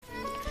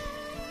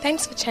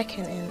Thanks for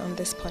checking in on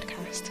this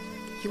podcast.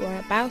 You are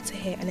about to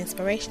hear an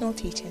inspirational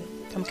teaching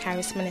from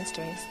Charis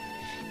Ministries.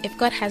 If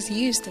God has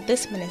used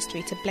this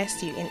ministry to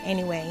bless you in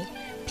any way,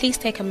 please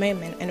take a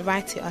moment and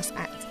write to us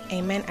at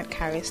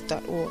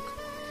amen@charis.org.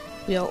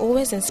 We are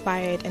always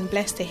inspired and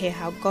blessed to hear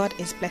how God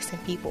is blessing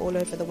people all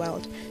over the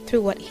world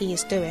through what He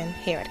is doing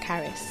here at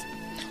Charis.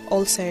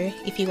 Also,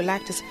 if you would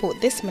like to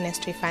support this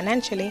ministry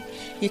financially,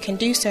 you can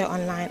do so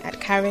online at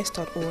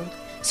charis.org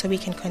so we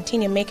can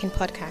continue making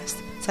podcasts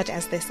such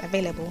as this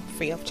available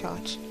free of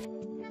charge.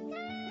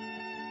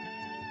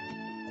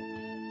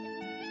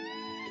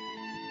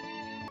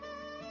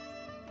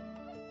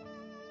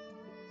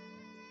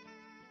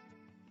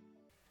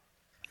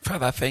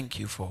 Father, thank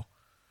you for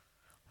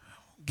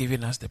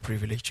giving us the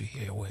privilege to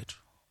hear your word.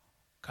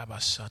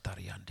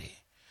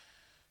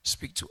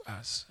 Speak to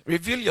us.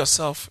 Reveal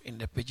yourself in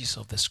the pages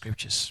of the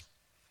scriptures,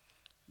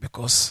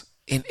 because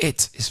in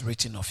it is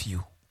written of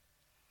you.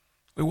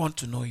 We want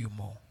to know you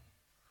more.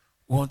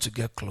 We want to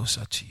get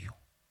closer to you.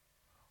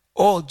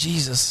 Oh,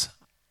 Jesus,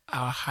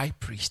 our high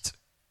priest,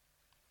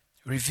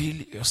 reveal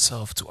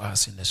yourself to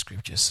us in the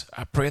scriptures.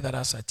 I pray that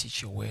as I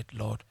teach your word,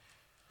 Lord,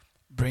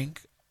 bring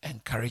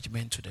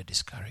encouragement to the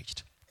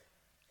discouraged.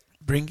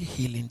 Bring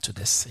healing to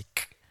the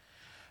sick.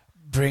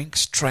 Bring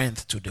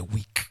strength to the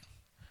weak.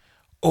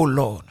 Oh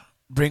Lord,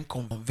 bring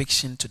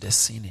conviction to the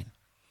sinning.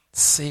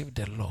 Save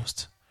the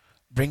lost.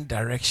 Bring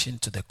direction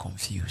to the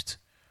confused.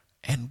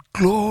 And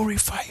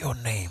glorify your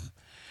name.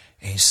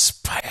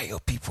 Inspire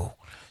your people.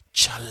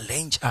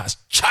 Challenge us.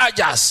 Charge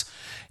us.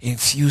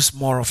 Infuse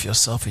more of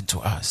yourself into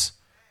us.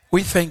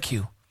 We thank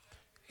you.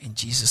 In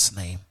Jesus'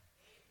 name.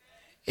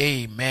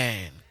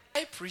 Amen.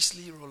 High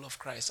priestly role of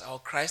Christ.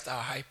 Christ,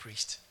 our high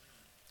priest.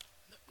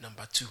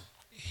 Number 2.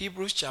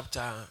 Hebrews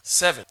chapter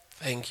 7.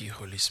 Thank you,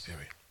 Holy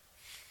Spirit.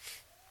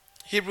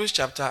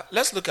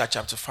 Let's look at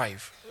chapter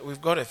 5.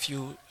 We've got a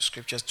few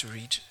scriptures to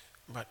read,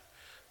 but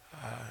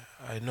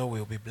I know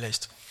we'll be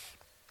blessed.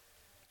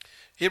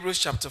 Hebrews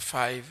chapter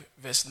 5,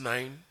 verse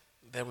 9,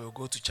 then we'll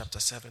go to chapter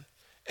 7.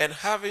 And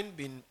having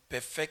been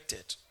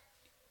perfected,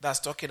 that's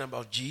talking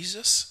about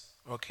Jesus,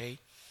 okay?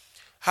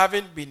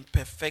 Having been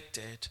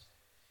perfected,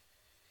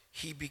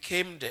 he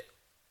became the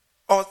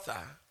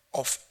author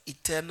of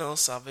eternal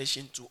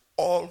salvation to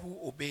all who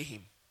obey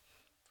him.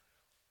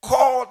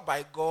 Called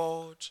by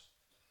God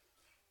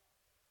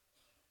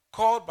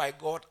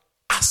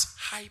as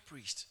high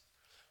priest.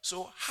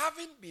 So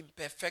having been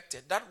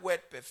perfected, that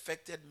word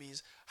perfected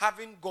means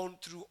having gone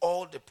through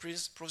all the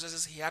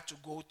processes he had to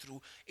go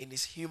through in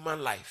his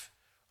human life.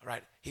 All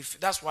right?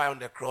 That's why on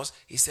the cross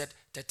he said,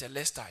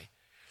 Tetelestai.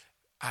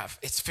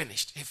 It's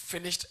finished. He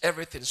finished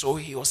everything. So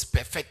he was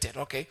perfected.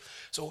 Okay?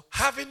 So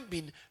having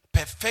been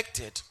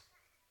perfected,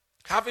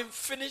 having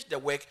finished the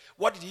work,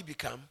 what did he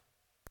become?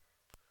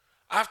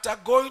 After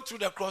going through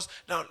the cross,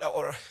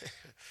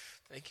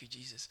 thank you,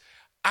 Jesus.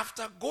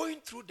 After going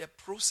through the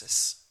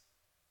process,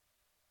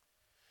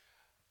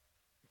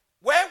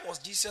 where was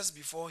Jesus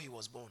before he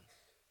was born?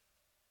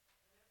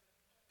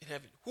 In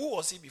heaven. Who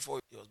was he before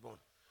he was born?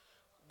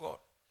 God.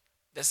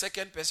 The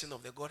second person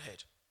of the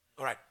Godhead.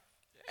 All right.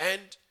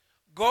 And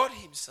God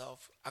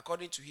himself,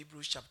 according to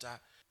Hebrews chapter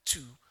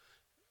 2,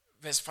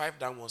 verse 5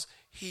 downwards,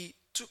 he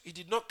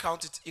did not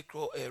count it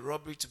equal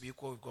robbery to be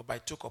equal with God, but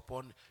he took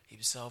upon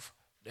himself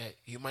the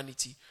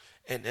humanity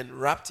and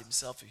wrapped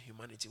himself in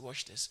humanity.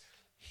 Watch this.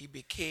 He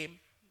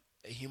became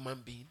a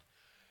human being,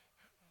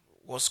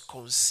 was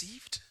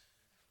conceived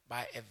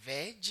by a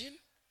virgin,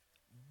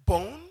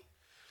 born.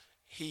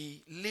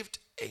 He lived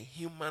a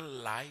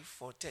human life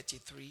for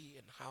 33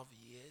 and a half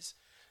years.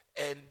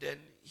 And then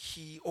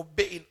he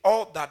obeyed. In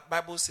all that,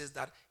 Bible says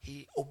that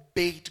he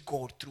obeyed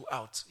God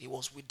throughout. He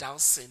was without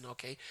sin,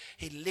 okay?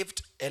 He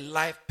lived a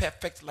life,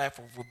 perfect life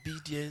of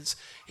obedience.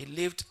 He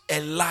lived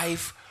a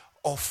life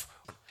of...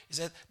 He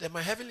said that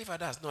my heavenly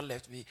Father has not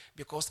left me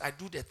because I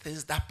do the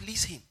things that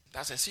please him.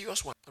 That's a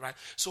serious one, right?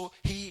 So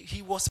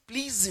he was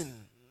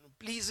pleasing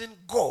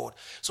God.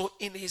 So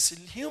in his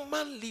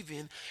human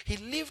living, he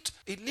lived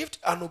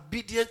an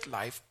obedient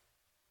life.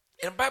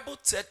 And the Bible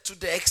said to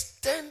the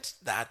extent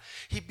that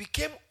he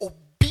became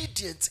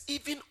obedient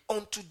even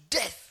unto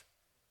death.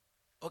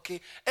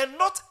 Okay? And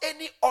not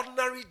any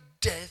ordinary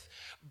death,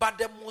 but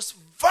the most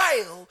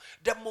vile,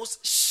 the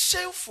most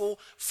shameful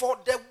for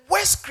the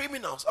worst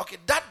criminals. Okay,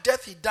 that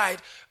death he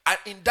died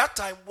in that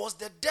time was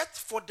the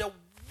death for the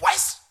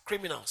worst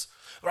criminals.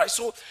 Right?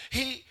 So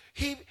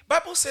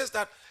Bible says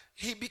that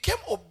he became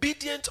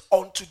obedient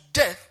unto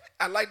death.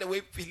 I like the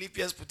way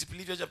Philippians put it,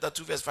 Philippians chapter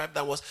 2 verse 5,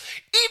 that was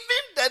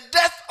even the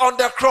death on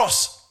the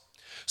cross.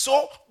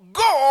 So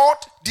God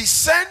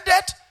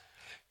descended,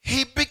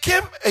 he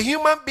became a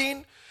human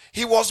being,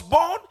 he was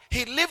born,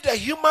 he lived a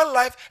human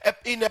life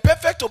in a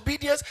perfect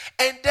obedience,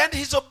 and then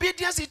his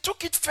obedience, he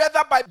took it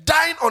further by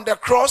dying on the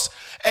cross.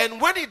 And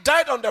when he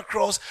died on the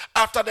cross,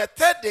 after the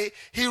third day,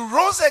 he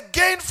rose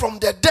again from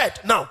the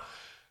dead. Now,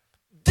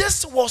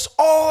 this was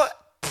all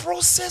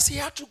process he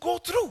had to go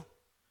through.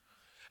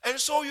 And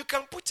so you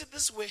can put it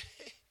this way.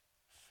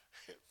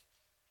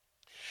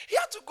 he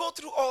had to go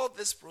through all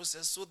this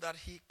process so that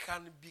he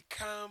can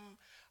become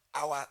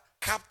our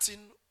captain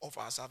of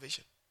our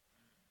salvation.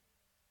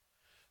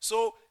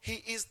 So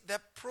he is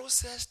the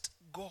processed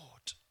God.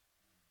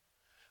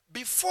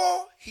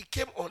 Before he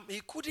came on,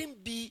 he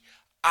couldn't be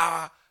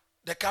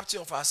the captain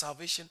of our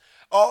salvation.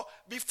 Or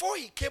before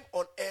he came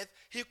on earth,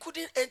 he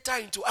couldn't enter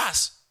into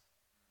us.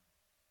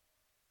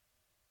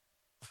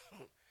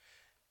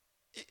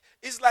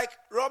 It's like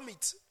raw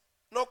meat,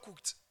 not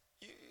cooked.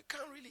 You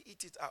can't really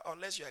eat it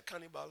unless you're a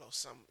cannibal or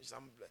some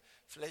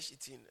flesh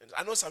eating.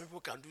 I know some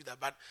people can do that,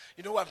 but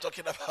you know what I'm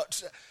talking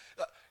about.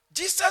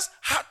 Jesus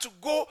had to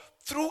go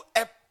through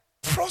a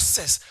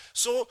process.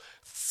 So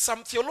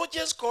some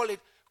theologians call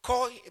it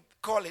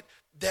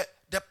the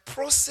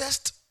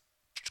processed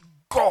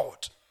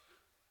God.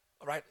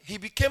 All right, he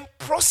became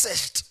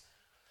processed,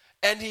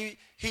 and he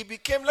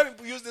became, let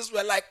me use this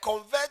word, like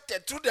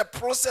converted through the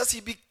process.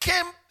 He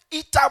became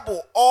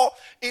eatable, or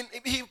he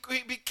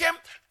became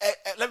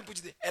let me put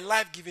it there, a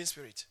life-giving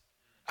spirit,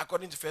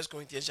 according to 1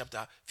 Corinthians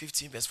chapter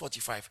 15 verse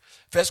 45.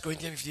 1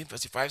 Corinthians 15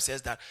 verse 45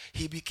 says that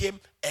he became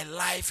a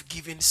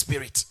life-giving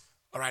spirit.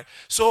 All right,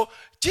 so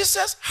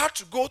Jesus had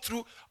to go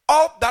through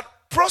all that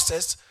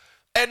process,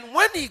 and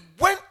when he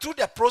went through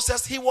the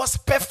process, he was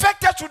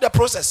perfected through the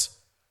process.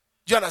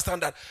 Do you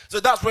understand that? So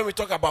that's when we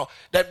talk about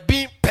that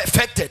being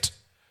perfected.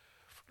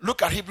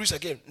 Look at Hebrews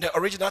again, the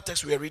original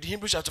text we are reading,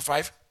 Hebrews chapter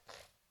 5.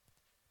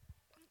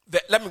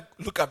 Let me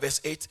look at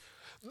verse 8.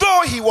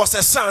 Though he was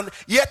a son,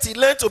 yet he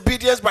learned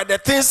obedience by the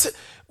things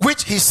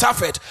which he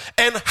suffered.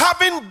 And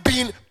having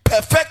been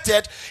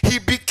perfected, he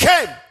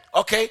became.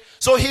 Okay?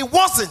 So he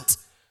wasn't,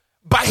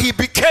 but he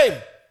became.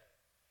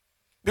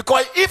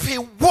 Because if he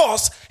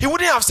was, he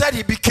wouldn't have said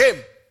he became.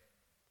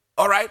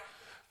 All right?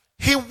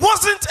 He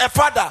wasn't a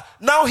father.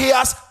 Now he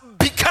has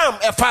become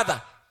a father.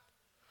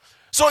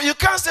 So you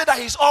can't say that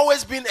he's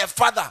always been a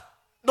father.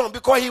 No,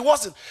 because he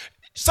wasn't.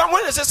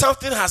 When they say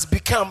something has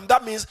become,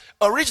 that means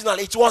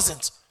originally it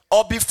wasn't.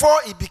 Or before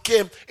it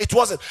became, it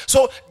wasn't.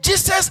 So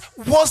Jesus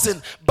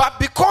wasn't. But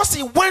because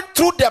he went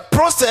through the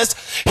process,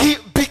 he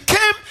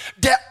became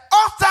the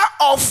author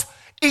of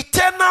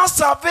eternal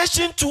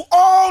salvation to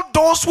all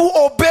those who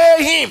obey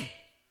him.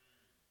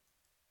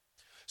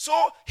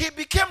 So he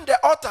became the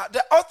author.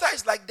 The author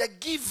is like the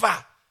giver,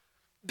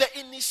 the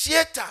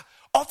initiator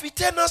of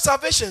eternal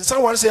salvation.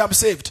 Someone say, I'm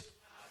saved.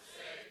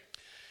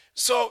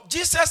 So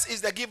Jesus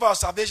is the giver of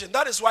salvation.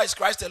 That is why it's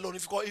Christ alone.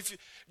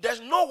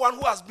 There's no one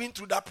who has been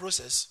through that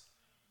process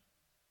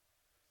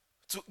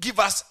to give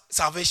us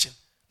salvation.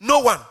 No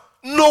one.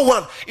 No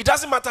one. It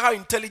doesn't matter how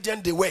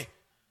intelligent they were.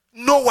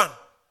 No one.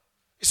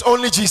 It's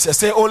only Jesus.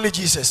 Say only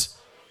Jesus.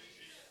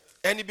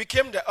 And he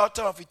became the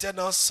author of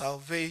eternal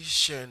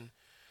salvation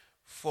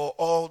for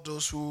all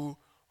those who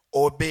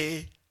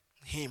obey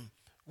him.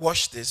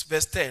 Watch this.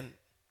 Verse 10.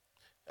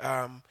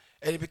 And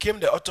he became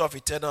the author of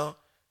eternal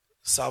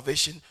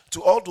salvation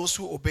to all those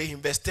who obey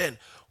him. Verse 10.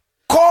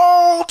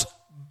 Called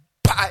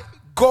by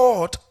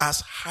God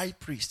as high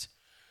priest.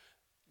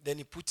 Then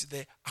he put it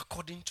there,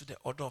 according to the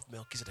order of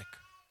Melchizedek.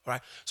 All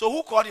right. So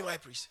who called him high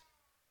priest?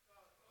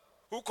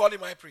 Who called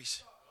him high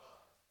priest?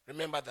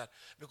 Remember that.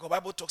 Because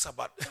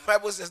the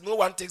Bible says no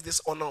one takes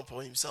this honor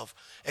upon himself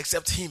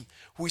except him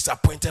who is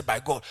appointed by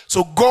God.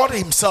 So God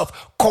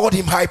himself called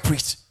him high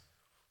priest.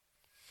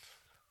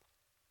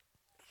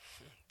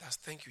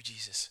 Thank you,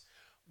 Jesus.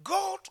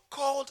 God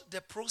called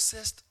the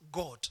processed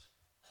God.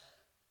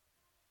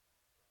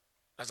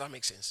 Does that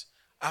make sense?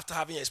 After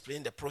having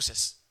explained the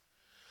process.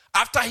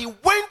 After he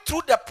went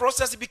through the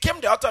process, he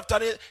became the author of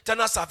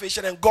eternal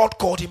salvation, and God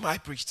called him high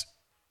priest.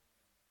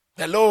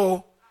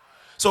 Hello?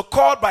 So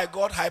called by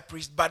God high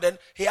priest, but then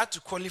he had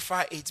to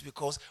qualify it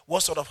because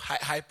what sort of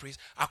high priest?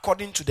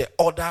 According to the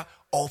order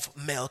of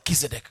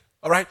Melchizedek.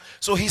 All right.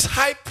 So his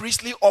high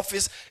priestly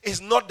office is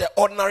not the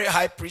ordinary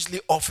high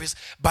priestly office,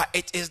 but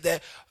it is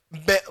the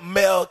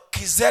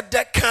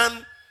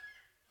Melchizedekan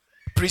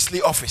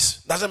priestly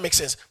office. Does that make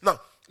sense? Now,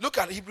 look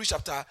at Hebrews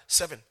chapter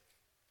 7,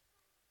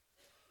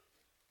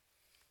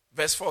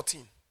 verse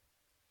 14.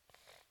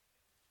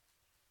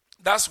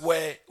 That's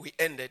where we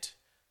ended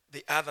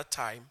the other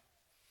time.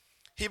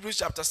 Hebrews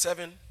chapter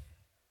 7,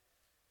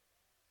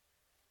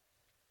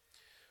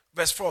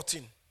 verse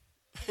 14.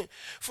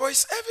 For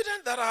it's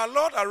evident that our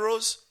Lord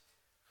arose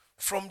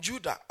from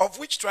Judah, of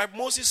which tribe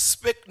Moses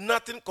spake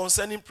nothing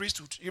concerning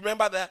priesthood. You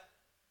remember that?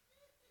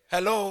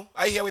 Hello?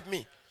 Are you here with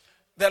me?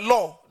 The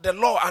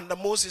law under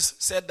Moses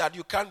said that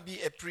you can't be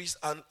a priest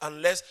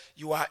unless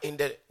you are in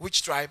the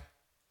which tribe?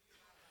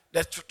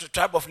 The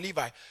tribe of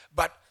Levi.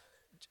 But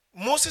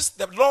Moses,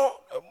 the law,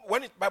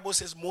 when the Bible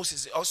says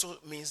Moses, it also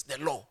means the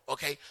law,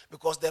 okay?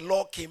 Because the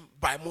law came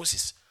by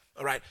Moses.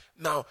 All right.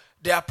 Now,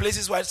 there are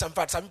places where some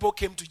people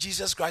came to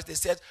Jesus Christ. They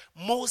said,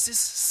 Moses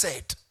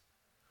said.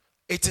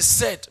 It is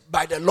said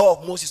by the law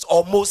of Moses,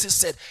 or Moses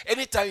said.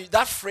 Anytime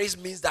that phrase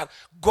means that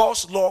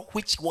God's law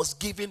which was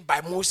given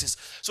by Moses.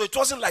 So it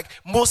wasn't like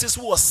Moses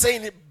who was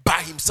saying it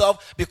by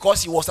himself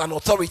because he was an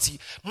authority.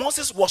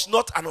 Moses was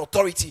not an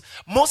authority.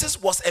 Moses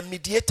was a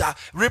mediator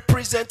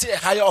representing a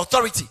higher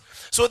authority.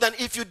 So then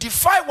if you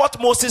defy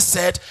what Moses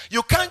said,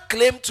 you can't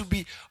claim to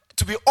be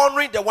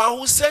honoring the one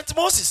who sent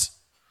Moses.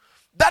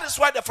 That is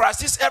why the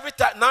Pharisees every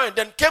time now and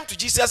then came to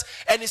Jesus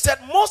and he said,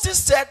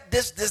 Moses said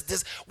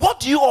this. What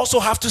do you also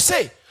have to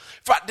say? In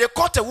fact, they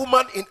caught a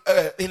woman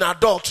in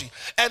adultery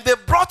and they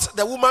brought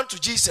the woman to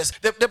Jesus.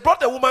 They brought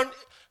the woman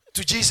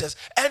to Jesus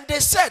and they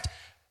said,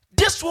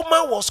 this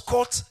woman was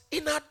caught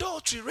in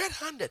adultery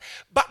red-handed.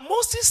 But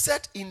Moses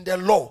said in the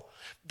law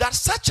that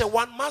such a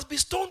one must be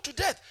stoned to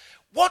death.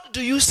 What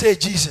do you say,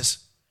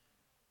 Jesus?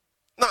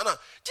 No.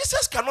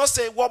 Jesus cannot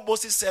say what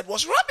Moses said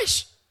was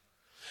rubbish.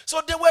 So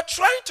they were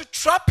trying to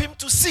trap him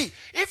to see.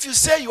 If you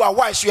say you are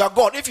wise, you are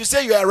God. If you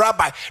say you are a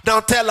rabbi,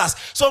 now tell us.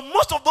 So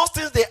most of those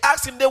things they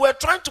asked him, they were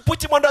trying to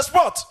put him on the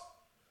spot.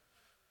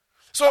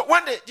 So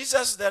when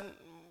Jesus then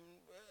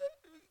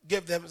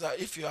gave them that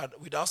if you are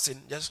without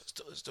sin,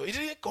 just so he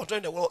didn't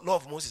contain the law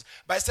of Moses,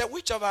 but he said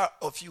whichever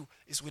of you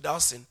is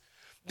without sin.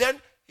 Then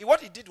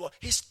what he did was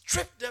he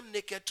stripped them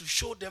naked to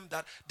show them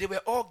that they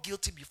were all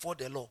guilty before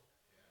the law.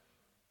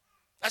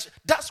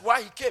 That's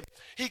why he came.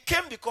 He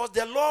came because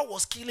the law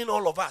was killing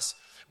all of us.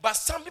 But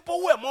some people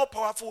who are more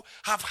powerful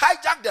have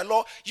hijacked the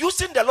law,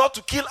 using the law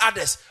to kill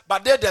others,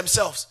 but they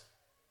themselves.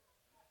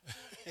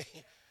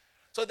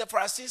 So the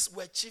Pharisees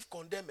were chief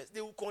condemners.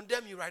 They will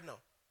condemn you right now.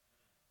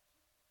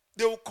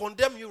 They will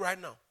condemn you right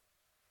now.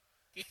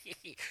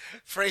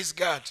 Praise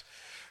God.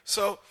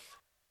 So,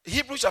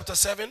 Hebrews chapter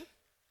 7.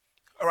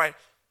 All right.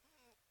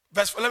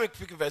 Let me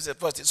pick verse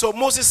 14. So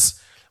Moses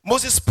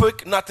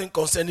spoke nothing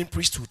concerning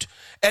priesthood.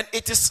 And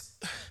it is,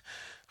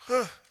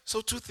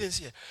 so two things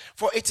here.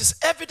 For it is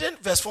evident,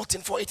 verse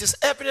 14, for it is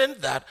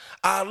evident that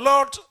our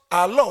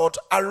Lord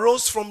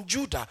arose from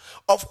Judah,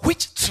 of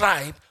which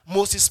tribe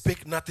Moses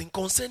spake nothing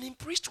concerning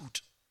priesthood.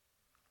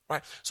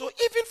 Right? So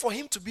even for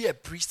him to be a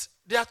priest,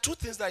 there are two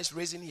things that is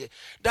raising here.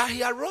 That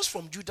he arose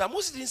from Judah.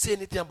 Moses didn't say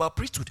anything about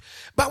priesthood.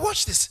 But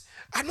watch this.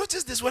 I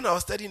noticed this when I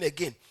was studying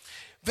again.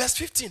 Verse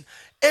 15.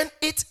 And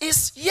it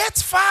is yet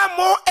far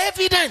more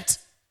evident.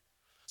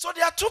 So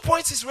there are 2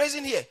 points he's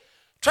raising here.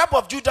 Tribe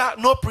of Judah,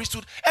 no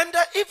priesthood. And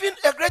even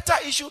a greater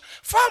issue,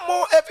 far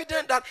more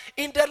evident that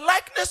in the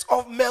likeness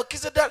of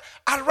Melchizedek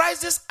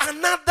arises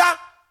another.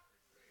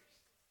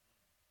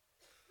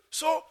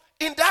 So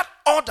in that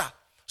order.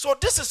 So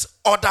this is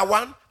order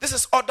 1, this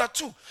is order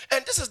 2.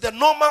 And this is the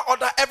normal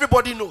order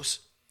everybody knows.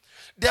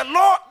 The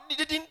law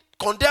didn't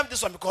condemn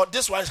this one because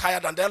this one is higher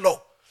than the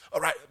law. All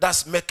right,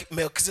 that's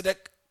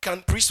Melchizedek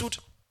priesthood.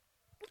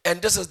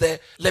 And this is the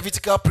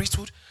Levitical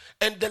priesthood.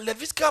 And the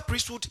Levitical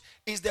priesthood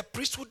is the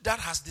priesthood that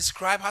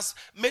has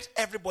made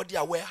everybody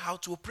aware how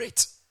to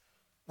operate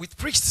with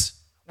priests,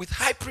 with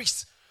high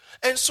priests.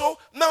 And so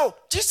now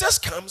Jesus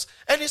comes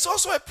and he's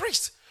also a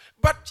priest.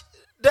 But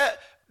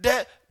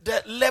the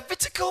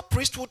Levitical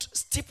priesthood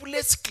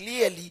stipulates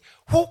clearly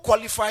who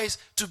qualifies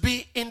to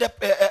be in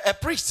a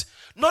priest.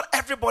 Not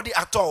everybody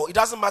at all. It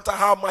doesn't matter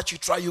how much you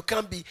try, you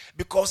can't be,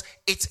 because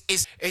it's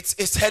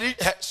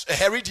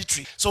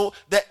hereditary. So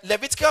the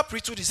Levitical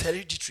priesthood is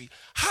hereditary.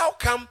 How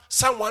come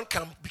someone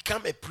can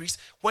become a priest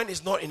when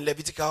it's not in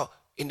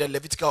the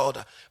Levitical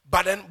order?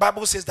 But then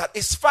Bible says that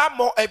it's far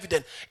more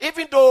evident.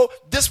 Even though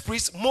this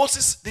priest,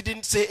 Moses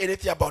didn't say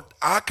anything about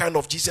our kind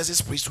of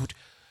Jesus' priesthood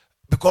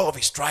because of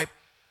his tribe.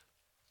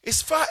 It's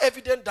far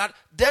evident that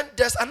then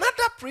there's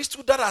another priest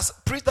that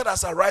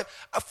has arrived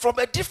from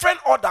a different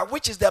order,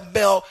 which is the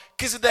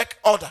Melchizedek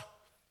order.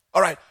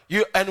 All right,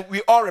 and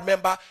we all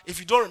remember. If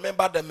you don't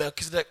remember the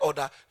Melchizedek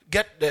order,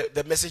 get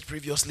the message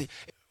previously.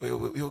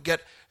 We'll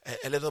get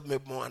a little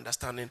bit more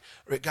understanding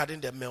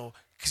regarding the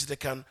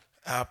Melchizedekan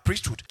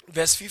priesthood.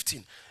 Verse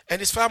 15,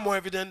 and it's far more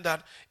evident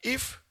that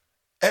if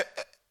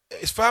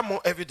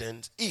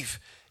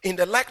in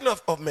the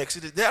likeness of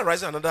Melchizedek there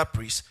arises another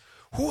priest,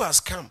 who has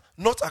come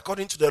not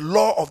according to the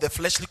law of the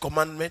fleshly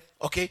commandment.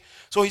 Okay,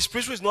 so his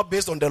priesthood is not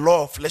based on the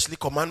law of fleshly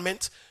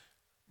commandment,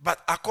 but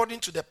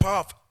according to the power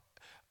of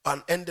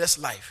an endless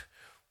life.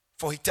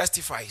 For he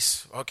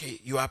testifies, okay,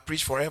 you are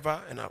preached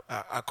forever, and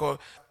I call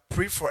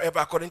preached forever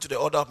according to the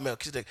order of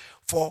Melchizedek.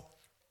 For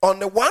on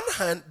the one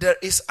hand, there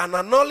is an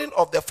annulling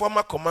of the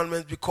former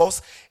commandment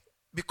because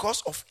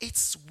of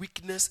its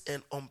weakness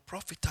and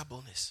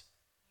unprofitableness.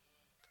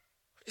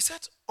 He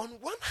said, on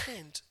one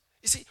hand,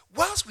 you see,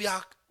 whilst we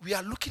are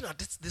looking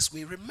at it this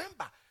way,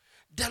 remember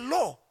the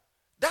law.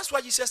 That's why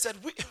Jesus said,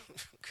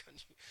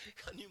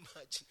 can you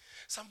imagine?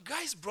 Some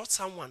guys brought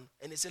someone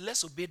and they said,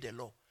 let's obey the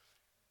law.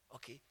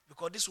 Okay,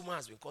 because this woman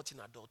has been caught in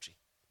adultery.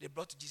 They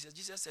brought to Jesus.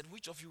 Jesus said,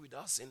 which of you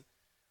without sin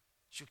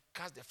should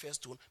cast the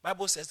first stone?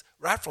 Bible says,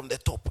 right from the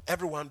top,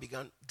 everyone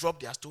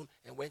dropped their stone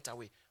and went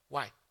away.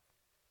 Why?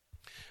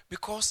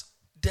 Because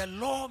the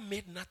law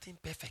made nothing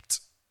perfect.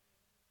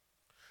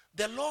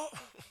 The law,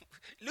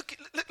 look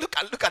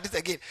at it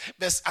again.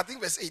 I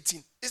think verse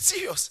 18. It's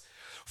serious.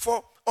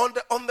 For on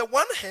the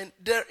one hand,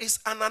 there is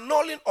an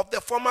annulling of the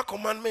former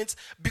commandments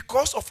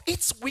because of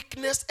its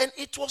weakness, and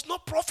it was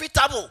not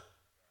profitable.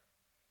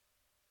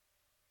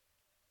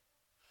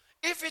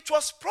 if it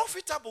was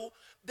profitable,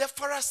 the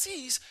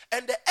Pharisees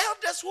and the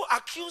elders who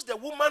accused the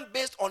woman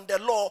based on the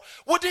law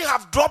wouldn't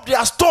have dropped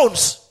their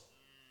stones.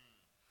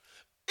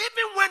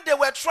 Even when they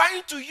were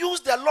trying to use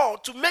the law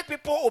to make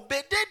people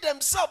obey,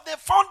 they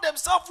found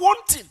themselves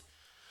wanting.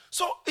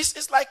 So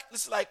it's like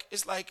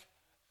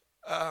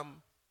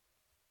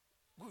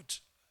good.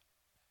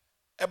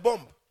 A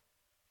bomb.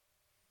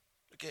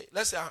 Okay,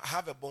 let's say I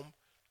have a bomb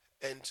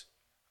and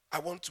I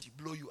want to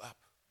blow you up.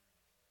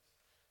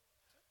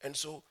 And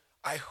so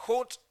I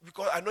hold,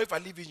 because I know if I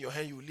leave it in your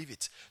hand, you will leave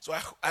it. So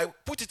I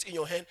put it in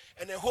your hand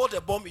and then hold the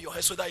bomb in your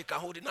hand so that you can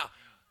hold it. Now,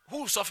 who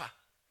will suffer?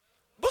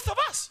 Both of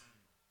us.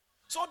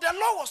 So the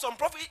law was on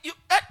profit.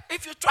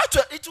 If you try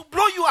to, it will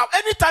blow you up.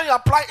 Anytime you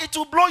apply, it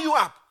will blow you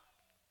up.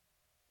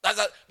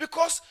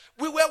 Because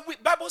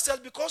Bible says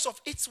because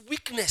of its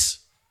weakness.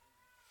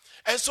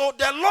 And so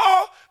the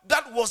law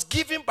that was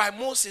given by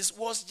Moses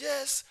was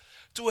just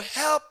to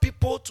help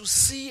people to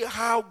see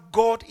how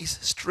God is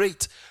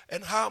straight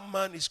and how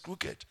man is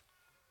crooked.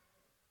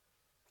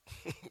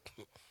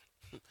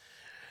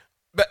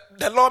 But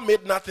the law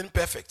made nothing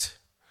perfect.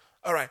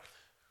 All right.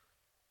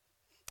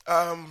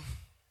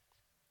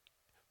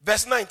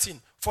 Verse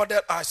 19.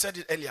 I said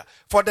it earlier.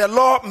 For the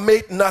law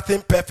made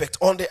nothing perfect.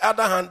 On the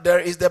other hand, there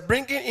is the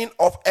bringing in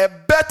of a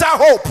better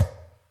hope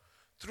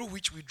through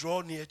which we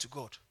draw near to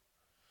God.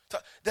 So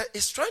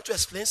it's trying to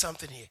explain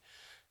something here.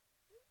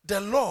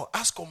 The law,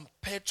 as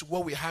compared to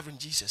what we have in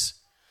Jesus,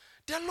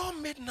 the law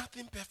made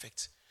nothing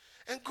perfect.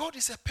 And God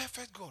is a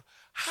perfect God.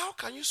 How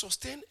can you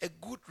sustain a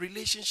good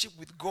relationship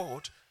with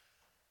God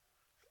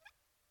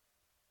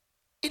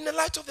in the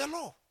light of the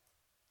law?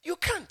 You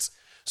can't.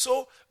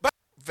 So, but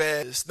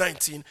verse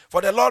 19,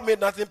 for the Lord made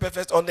nothing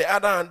perfect. On the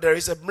other hand, there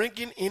is a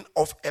bringing in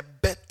of a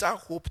better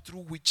hope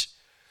through which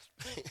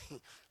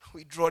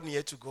we draw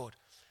near to God.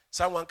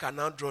 Someone can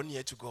now draw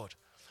near to God.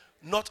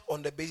 Not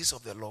on the basis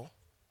of the law.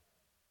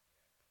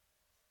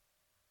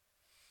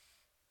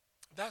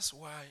 That's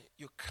why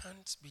you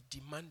can't be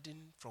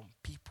demanding from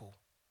people.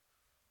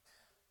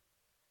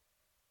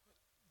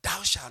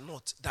 Thou shalt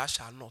not, thou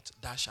shalt not,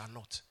 thou shalt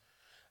not.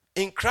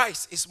 In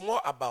Christ, it's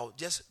more about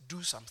just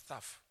do some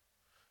stuff.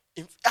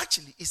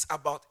 Actually, it's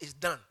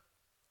done.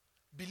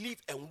 Believe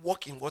and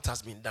walk in what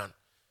has been done.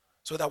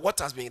 So that what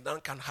has been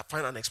done can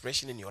find an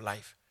expression in your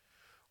life.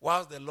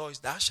 Whilst the law is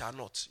thou shalt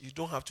not. You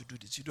don't have to do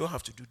this. You don't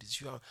have to do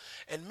this.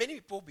 And many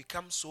people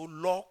become so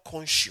law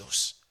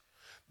conscious.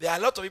 There are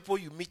a lot of people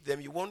you meet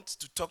them, you want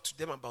to talk to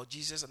them about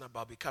Jesus and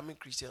about becoming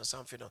Christian or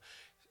something.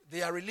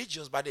 They are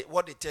religious, but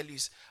what they tell you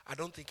is, I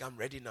don't think I'm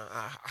ready now.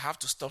 I have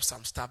to stop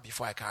some stuff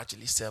before I can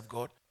actually serve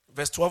God.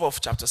 Verse 12 of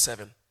chapter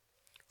 7.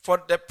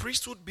 For the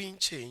priesthood being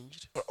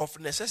changed, of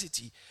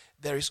necessity,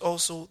 there is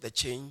also the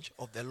change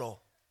of the law.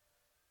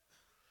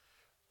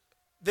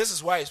 This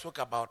is why I spoke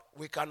about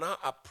we can now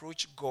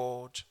approach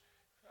God,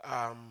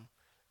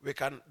 we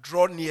can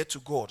draw near to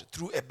God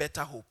through a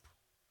better hope.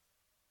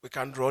 We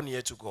can draw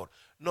near to God,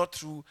 not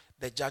through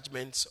the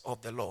judgments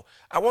of the law.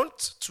 I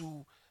want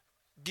to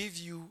give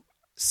you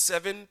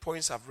 7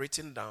 points I've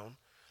written down.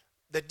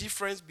 The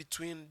difference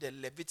between the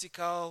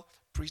Levitical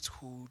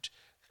priesthood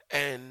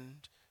and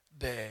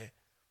the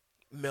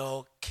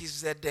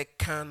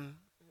Melchizedekan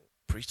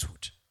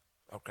priesthood.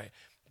 Okay,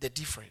 the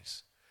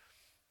difference.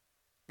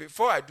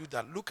 Before I do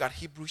that, look at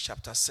Hebrews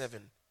chapter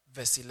 7,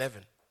 verse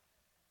 11.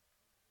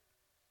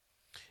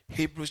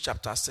 Hebrews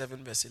chapter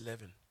 7, verse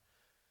 11.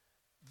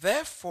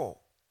 Therefore,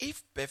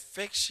 if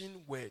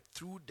perfection were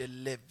through the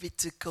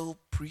Levitical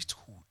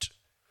priesthood,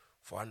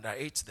 for under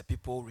it the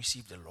people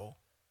received the law,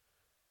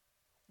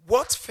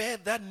 what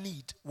further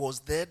need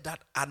was there that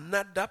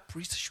another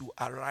priest should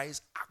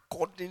arise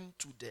according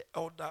to the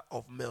order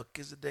of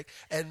Melchizedek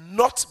and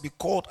not be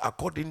called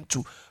according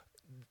to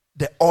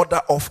the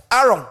order of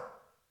Aaron?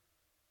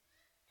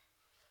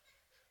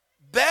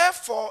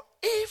 Therefore,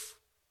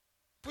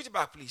 put it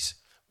back please.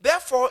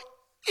 Therefore,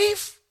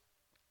 if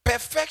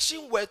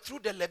perfection were through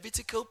the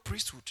Levitical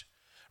priesthood,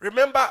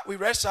 remember we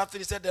read something,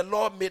 it said the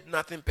law made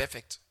nothing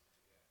perfect.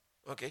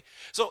 Okay,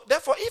 so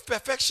therefore, if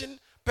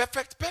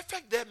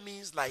perfect there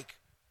means like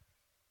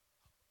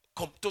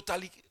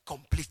totally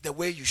complete, the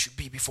way you should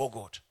be before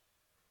God.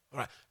 All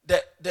right,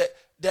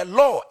 the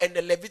law and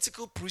the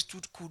Levitical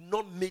priesthood could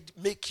not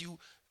make you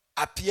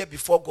appear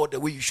before God the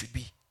way you should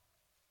be.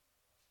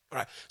 All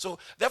right, so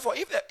therefore,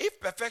 if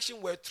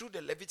perfection were through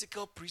the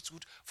Levitical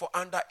priesthood, for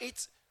under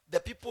it the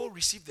people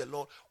received the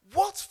law,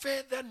 what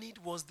further need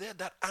was there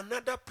that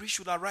another priest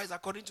should arise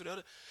according to the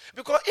other?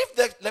 Because if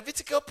the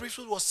Levitical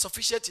priesthood was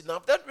sufficient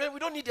enough, then we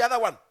don't need the other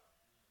one.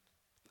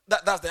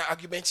 That's the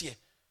argument here.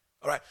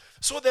 All right.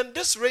 So then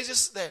this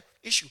raises the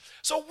issue.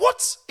 So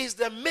what is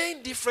the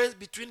main difference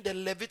between the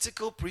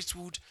Levitical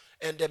priesthood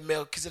and the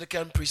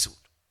Melchizedekan priesthood?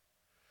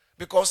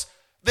 Because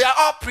they are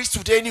all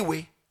priesthood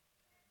anyway.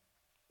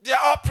 They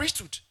are all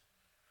priesthood.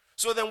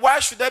 So then why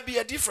should there be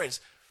a difference?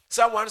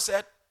 Someone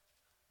said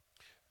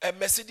a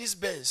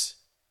Mercedes-Benz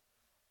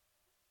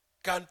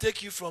can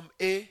take you from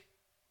A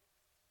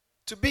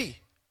to B.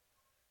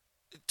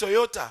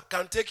 Toyota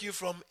can take you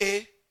from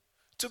A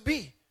to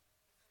B.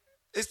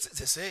 It's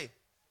the same.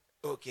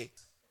 Okay.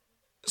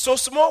 So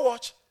small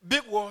watch,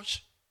 big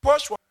watch,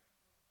 posh watch.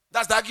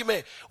 That's the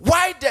argument.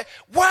 Why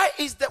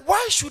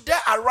should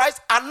there arise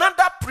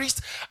another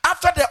priest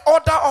after the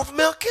order of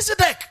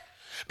Melchizedek?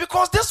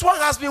 Because this one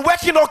has been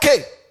working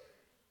okay.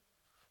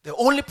 The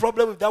only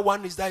problem with that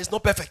one is that it's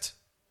not perfect.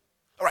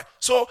 All right.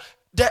 So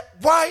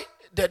why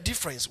the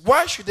difference?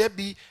 Why should there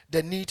be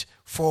the need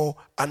for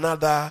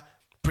another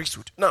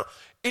priesthood? Now,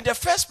 in the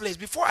first place,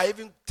 before I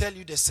even tell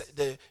you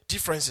the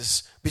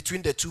differences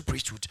between the two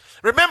priesthoods,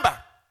 remember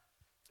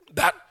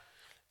that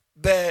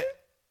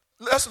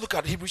let's look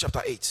at Hebrews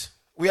chapter 8.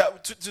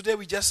 Today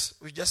we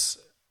just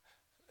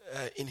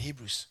in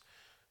Hebrews.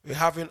 We're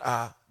having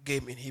our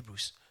game in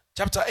Hebrews.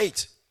 Chapter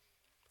 8,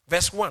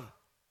 verse 1.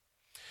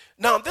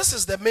 Now this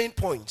is the main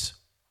point.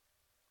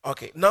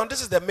 Okay, now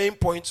this is the main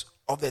point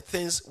of the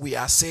things we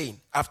are saying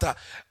after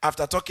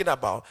talking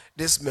about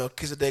this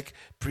Melchizedek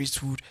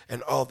priesthood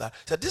and all that.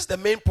 So this is the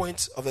main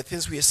point of the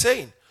things we are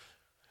saying.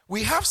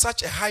 We have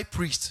such a high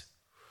priest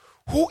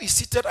who is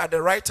seated at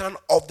the right hand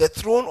of the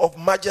throne of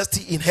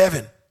majesty in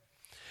heaven,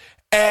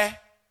 a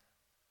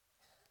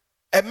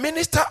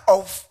minister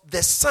of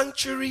the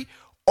sanctuary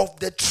of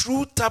the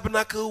true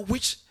tabernacle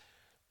which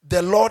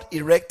the Lord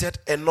erected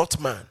and not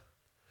man.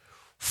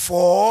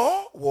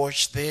 For,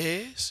 watch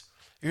this,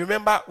 you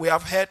remember we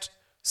have heard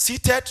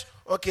seated.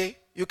 Okay,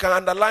 you can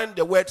underline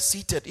the word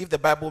seated if the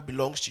Bible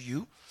belongs to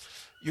you.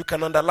 You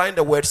can underline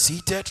the word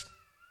seated,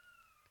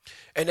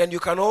 and then you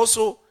can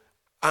also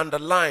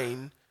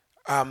underline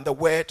the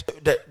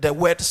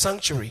word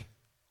sanctuary.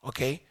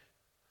 Okay,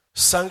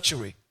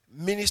 sanctuary,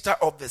 minister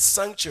of the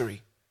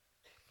sanctuary.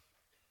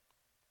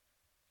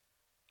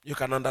 You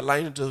can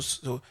underline those.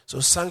 So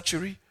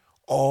sanctuary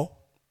or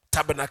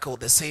tabernacle,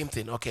 the same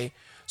thing. Okay,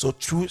 so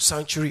true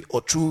sanctuary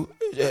or true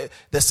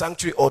the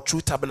sanctuary or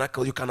true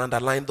tabernacle. You can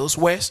underline those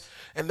words.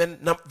 And then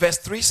verse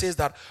 3 says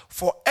that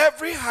for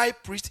every high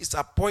priest is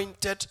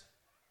appointed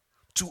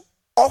to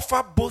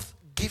offer both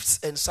gifts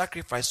and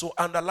sacrifice. So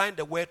underline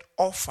the word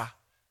offer.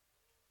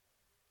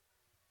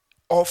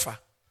 Offer.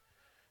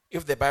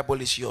 If the Bible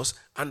is yours,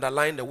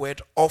 underline the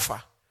word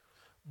offer.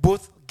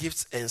 Both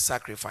gifts and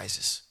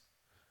sacrifices.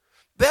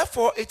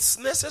 Therefore, it's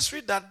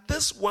necessary that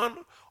this one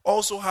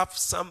also have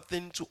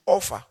something to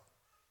offer.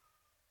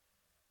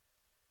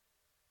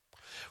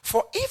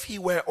 For if he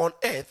were on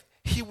earth,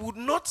 he would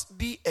not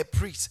be a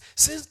priest,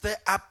 since there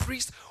are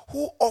priests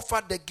who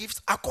offer the gifts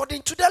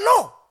according to the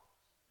law.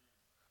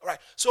 All right.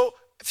 So,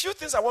 a few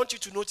things I want you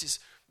to notice.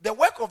 The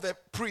work of the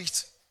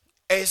priest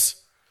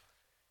is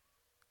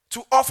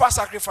to offer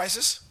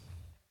sacrifices.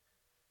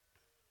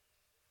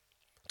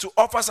 To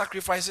offer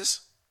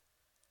sacrifices.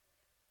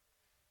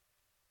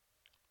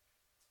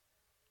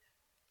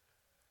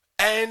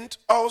 And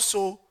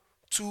also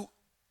to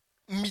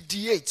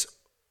mediate.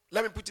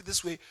 Let me put it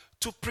this way.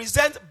 To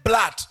present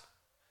blood.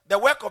 The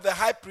work of the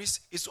high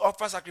priest is to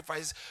offer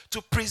sacrifices.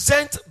 To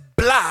present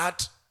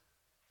blood.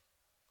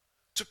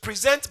 To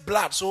present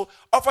blood. So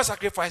offer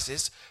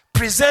sacrifices.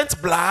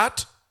 Present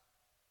blood.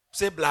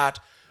 Say blood.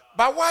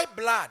 But why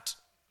blood?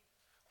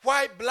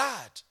 Why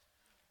blood?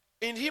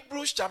 In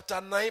Hebrews chapter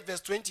 9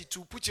 verse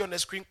 22, put it on the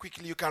screen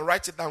quickly. You can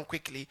write it down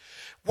quickly.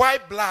 Why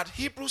blood?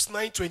 Hebrews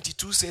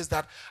 9:22 says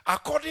that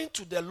according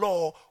to the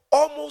law,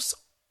 almost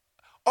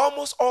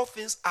all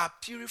things are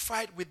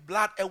purified with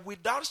blood, and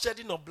without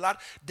shedding of blood,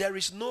 there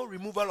is no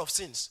removal of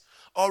sins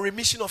or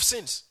remission of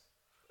sins.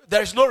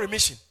 There is no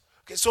remission.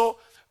 Okay, so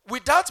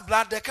without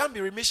blood, there can't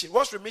be remission.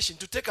 What's remission?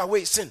 To take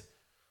away sin.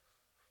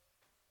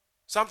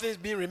 Something is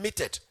being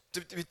remitted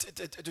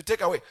to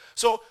take away.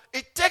 So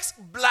it takes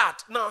blood.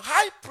 Now,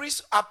 high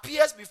priest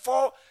appears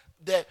before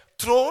the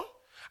throne,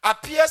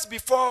 appears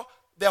before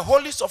the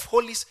holiest of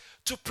holies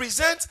to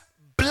present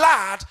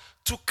blood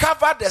to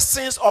cover the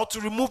sins or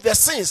to remove the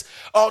sins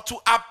or to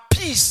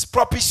appease,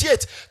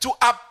 propitiate, to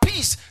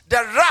appease the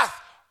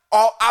wrath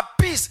or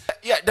appease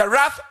the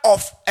wrath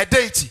of a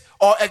deity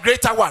or a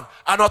greater one,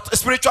 a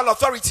spiritual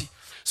authority.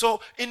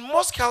 So in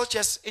most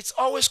cultures, it's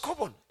always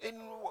common. In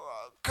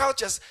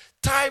cultures,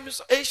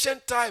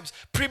 ancient times,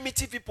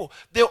 primitive people,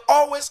 they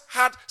always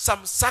had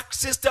some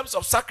systems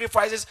of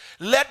sacrifices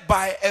led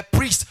by a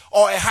priest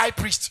or a high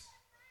priest.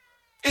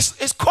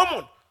 It's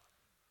common.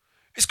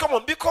 It's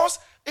common because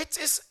it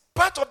is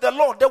part of the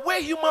law, the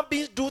way human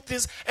beings do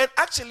things, and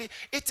actually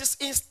it is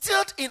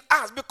instilled in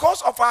us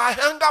because of our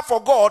hunger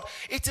for God.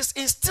 It is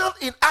instilled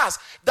in us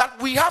that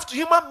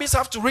human beings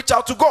have to reach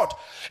out to God,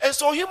 and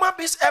so human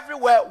beings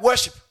everywhere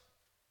worship.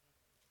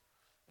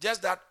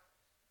 Just that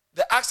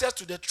the access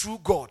to the true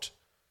God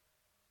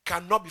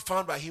cannot be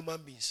found by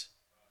human beings.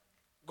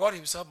 God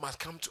Himself must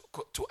come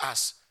to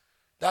us.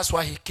 That's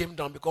why He came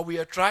down, because we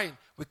are trying.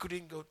 We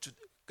couldn't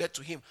get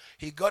to Him.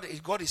 He got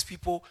His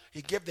people.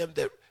 He gave them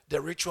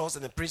the rituals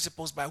and the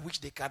principles by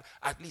which they can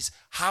at least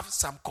have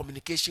some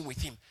communication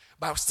with Him.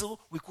 But still,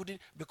 we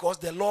couldn't, because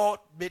the Lord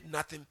made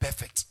nothing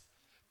perfect.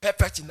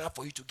 Perfect enough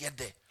for you to get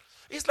there.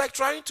 It's like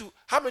trying to...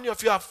 How many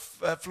of you have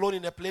flown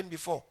in a plane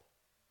before?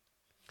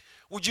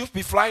 Would you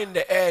be flying in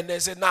the air and then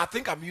say, I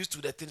think I'm used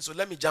to the thing, so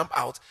let me jump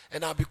out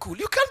and I'll be cool?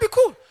 You can't be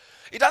cool.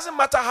 It doesn't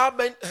matter how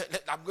many,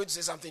 I'm going to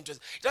say something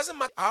interesting. It doesn't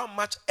matter how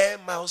much air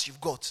miles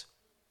you've got.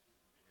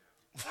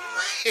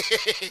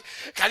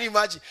 Can you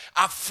imagine?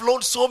 I've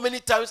flown so many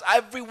times.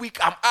 Every week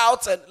I'm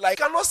out, and I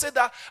cannot say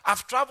that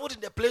I've traveled in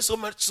the plane so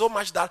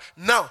much that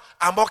now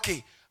I'm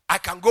okay. I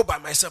can go by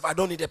myself. I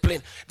don't need a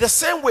plane. The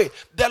same way,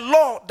 the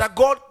law that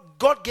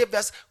God gave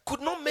us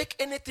could not make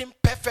anything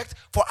perfect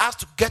for us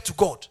to get to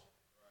God.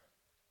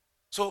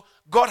 So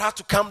God had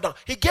to calm down.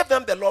 He gave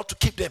them the law to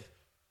keep them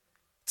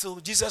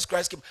till Jesus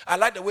Christ came. I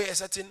like the way a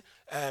certain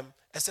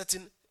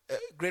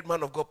great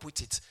man of God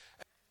put it.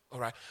 All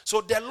right.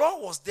 So the law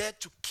was there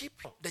to keep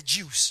the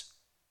Jews.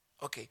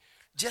 Okay.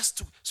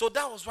 So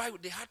that was why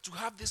they had to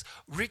have these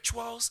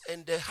rituals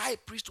and the high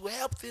priest to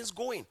help things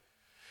going.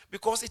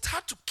 Because it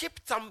had to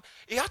keep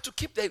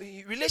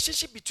the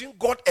relationship between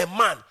God and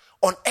man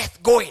on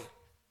earth going.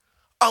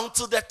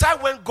 Until the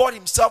time when God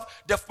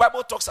himself, the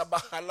Bible talks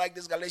about, I like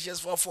this, Galatians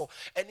 4:4.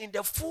 And in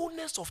the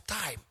fullness of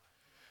time,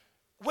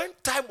 when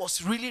time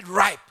was really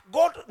ripe,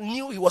 God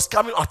knew he was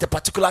coming at a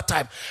particular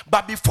time.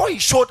 But before he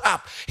showed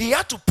up, he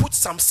had to put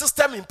some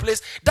system in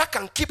place that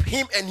can keep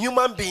him and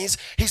human beings,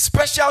 his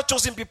special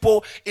chosen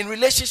people, in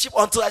relationship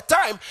until a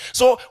time.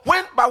 So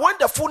when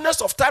the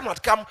fullness of time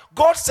had come,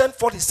 God sent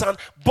forth his son,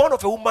 born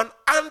of a woman,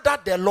 under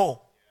the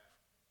law.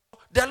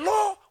 The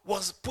law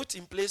was put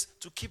in place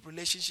to keep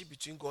relationship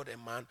between God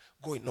and man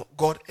going. No,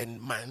 God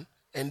and man.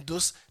 And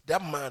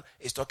that man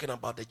is talking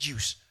about the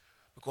Jews.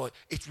 Because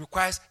it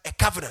requires a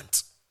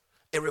covenant.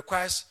 It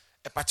requires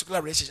a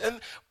particular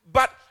relationship.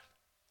 But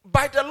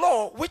by the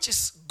law, which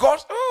is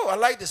God's, I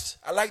like this.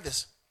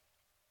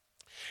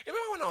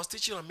 Remember when I was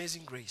teaching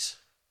Amazing Grace,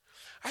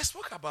 I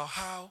spoke about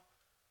how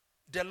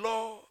the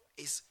law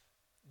is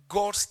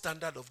God's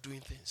standard of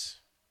doing things.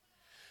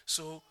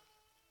 So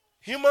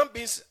human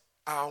beings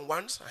are on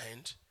one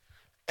side,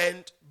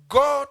 and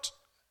God's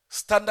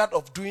standard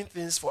of doing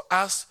things for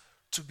us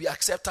to be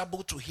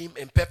acceptable to him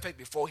and perfect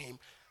before him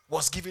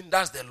was given.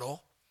 That's the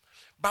law.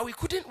 But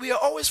we are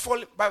always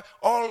falling, but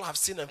all have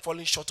sinned and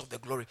fallen short of the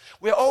glory.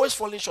 We are always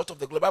falling short of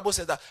the glory. The Bible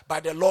says that by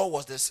the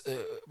law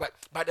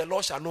by the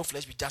law shall no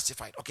flesh be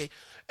justified. Okay?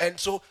 And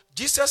so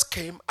Jesus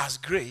came as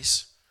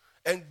grace,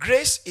 and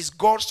grace is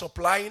God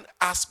supplying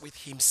us with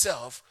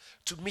himself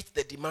to meet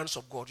the demands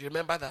of God. You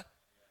remember that?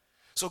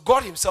 So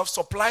God himself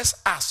supplies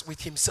us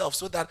with himself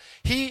so that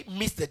he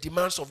meets the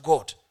demands of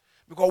God.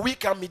 Because we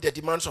can't meet the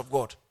demands of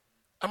God.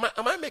 Am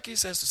I making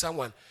sense to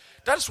someone?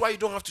 That's why you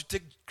don't have to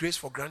take grace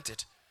for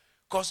granted.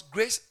 Because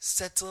grace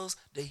settles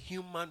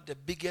the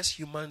biggest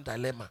human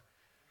dilemma.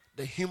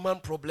 The human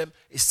problem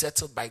is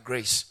settled by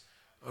grace.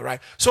 All right.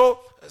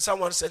 So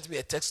someone sent me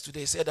a text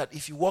today, said that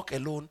if you walk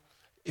alone,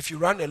 if you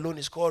run alone,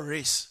 it's called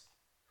race.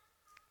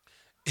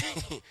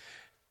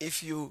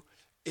 If you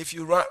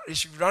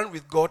run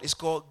with God, it's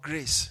called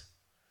grace.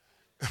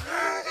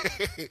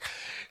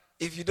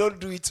 If you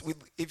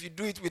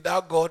do it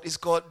without God, it's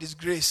called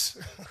disgrace.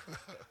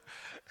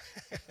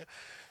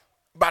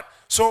 But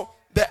so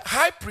the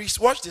high priest,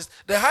 watch this.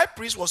 The high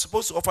priest was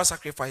supposed to offer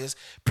sacrifices,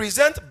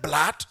 present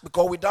blood,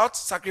 because without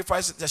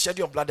sacrifice, the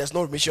shedding of blood, there's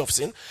no remission of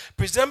sin.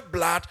 Present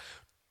blood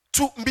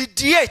to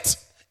mediate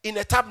in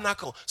a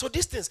tabernacle. So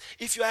these things,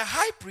 if you are a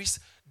high priest,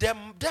 there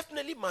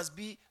definitely must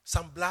be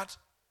some blood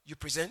you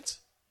present.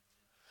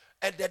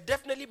 And there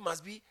definitely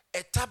must be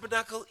a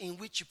tabernacle in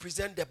which you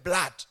present the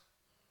blood.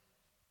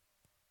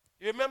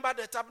 You remember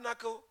the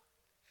tabernacle?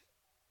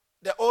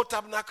 The old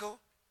tabernacle?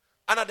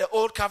 Under the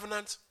old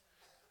covenant?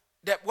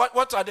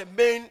 What are the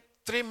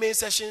three main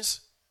sessions?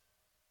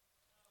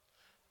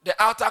 The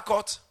outer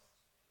court,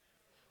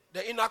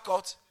 the inner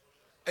court,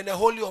 and the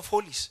Holy of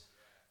Holies.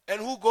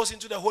 And who goes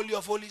into the Holy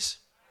of Holies?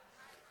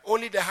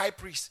 Only the high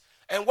priest.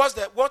 And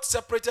what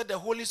separated the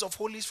Holies of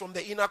Holies from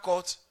the inner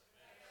court?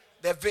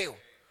 The veil.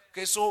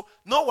 Okay, so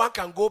no one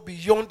can go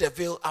beyond the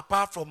veil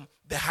apart from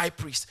the high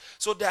priest.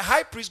 So the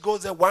high priest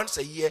goes there once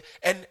a year,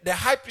 and the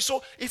high priest.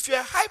 So if you're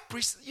a high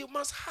priest, you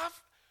must have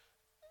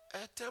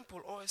a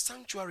temple or a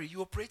sanctuary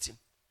you operate in.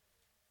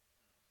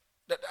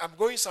 I'm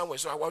going somewhere,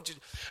 so I want you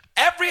to.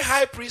 Every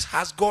high priest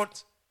has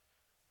got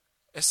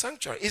a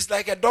sanctuary. It's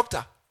like a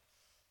doctor.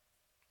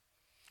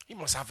 He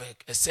must have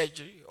a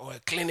surgery or a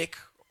clinic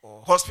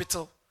or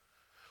hospital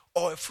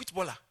or a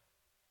footballer.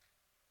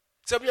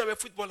 Tell me I'm a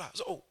footballer.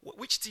 So,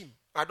 which team?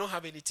 I don't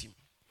have any team.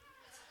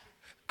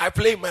 I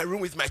play in my room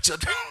with my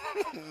children.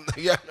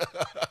 You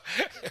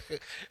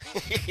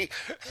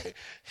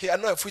are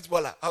not a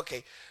footballer.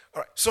 Okay.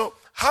 All right. So,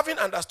 having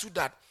understood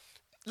that,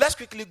 let's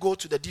quickly go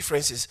to the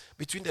differences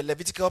between the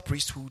Levitical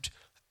priesthood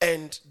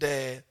and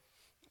the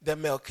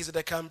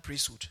Melchizedekan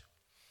priesthood.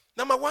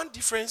 Number one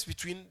difference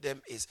between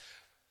them is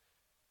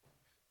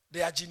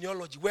their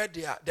genealogy, where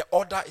the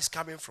order is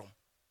coming from.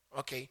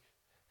 Okay.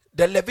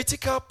 The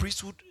Levitical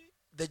priesthood,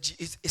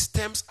 it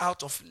stems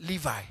out of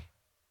Levi.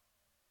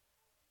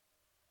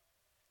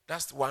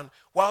 That's one.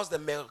 Whilst the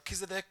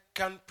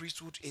Melchizedekan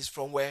priesthood is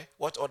from where?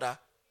 What order?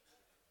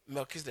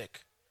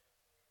 Melchizedek.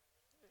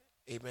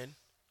 Amen.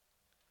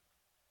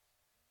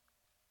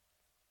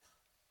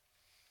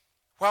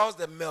 Whilst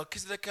the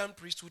Melchizedekan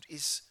priesthood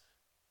is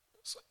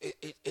So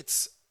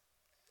it's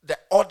the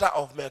order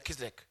of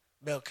Melchizedek.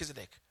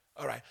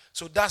 All right.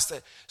 So that's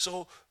the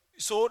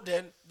so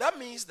then that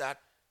means that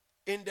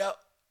in the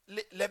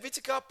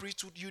Levitical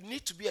priesthood, you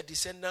need to be a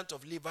descendant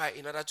of Levi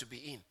in order to be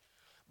in.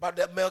 But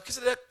the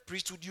Melchizedek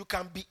priesthood, you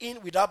can be in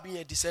without being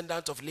a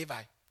descendant of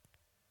Levi.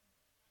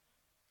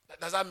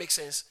 Does that make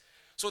sense?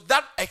 So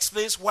that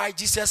explains why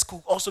Jesus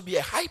could also be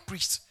a high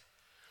priest.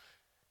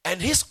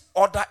 And his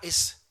order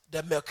is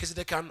the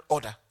Melchizedekan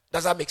order.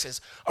 Does that make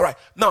sense? All right.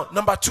 Now,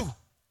 number 2.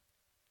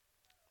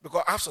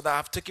 Because after that,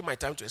 I've taken my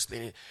time to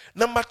explain it.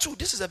 Number 2,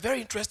 this is a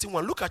very interesting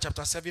one. Look at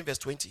chapter 7, verse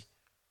 20.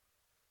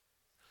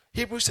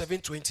 Hebrews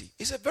 7:20.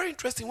 It's very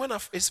interesting when I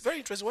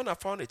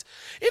found it.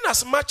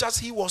 Inasmuch as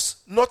he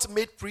was not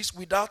made priest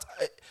without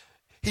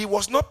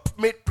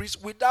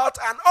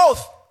an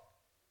oath.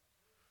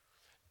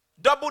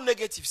 Double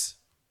negatives.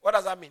 What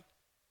does that mean?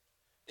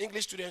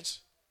 English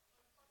students.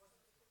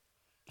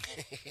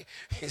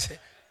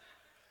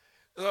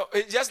 So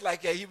it's just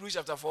like Hebrews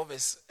chapter 4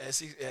 verse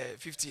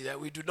 50, that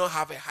we do not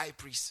have a high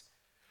priest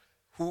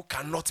who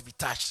cannot be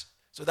touched.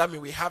 So that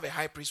means we have a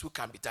high priest who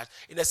can be touched.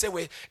 In the same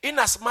way,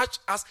 inasmuch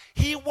as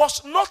he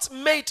was not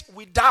made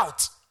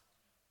without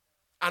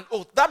an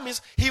oath. That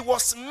means he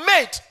was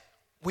made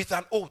with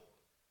an oath.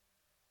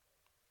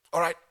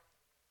 All right.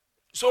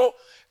 So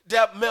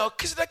the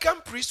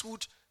Melchizedekan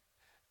priesthood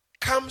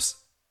comes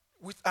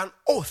with an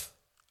oath.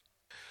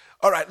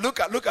 All right.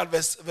 Look at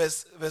verse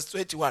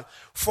 21.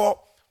 For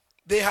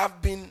they have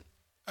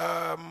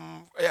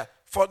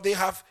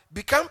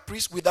become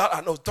priests without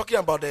an oath. Talking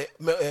about the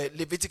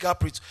Levitical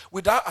priests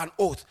without an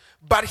oath.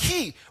 But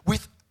he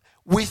with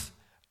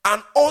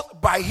an oath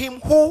by him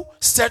who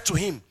said to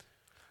him,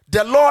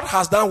 the Lord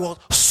has done what?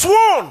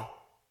 Sworn.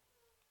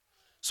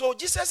 So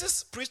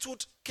Jesus'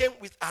 priesthood came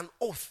with an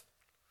oath.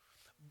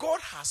 God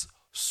has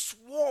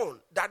sworn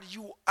that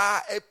you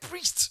are a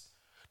priest.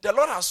 The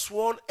Lord has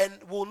sworn and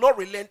will not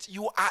relent.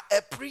 You are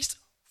a priest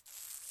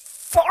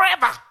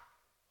forever.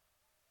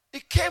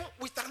 It came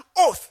with an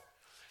oath.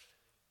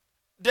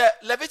 The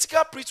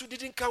Levitical priesthood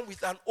didn't come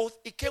with an oath.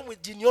 It came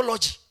with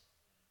genealogy.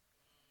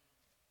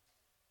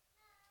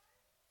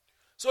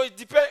 So it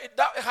depends.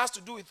 That has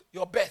to do with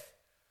your birth.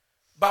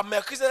 But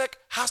Melchizedek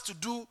has to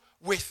do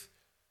with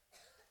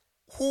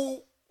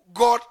who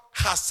God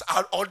has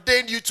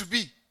ordained you to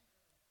be.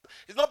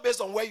 It's not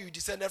based on where you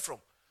descended from.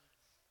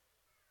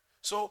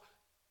 So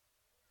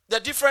the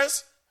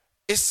difference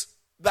is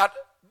that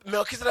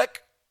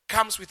Melchizedek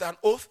comes with an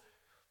oath.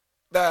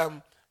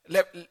 The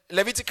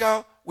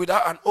Levitical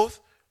without an oath.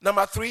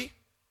 Number 3,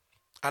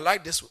 I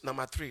like this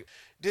number 3.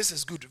 This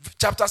is good.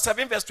 Chapter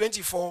 7, verse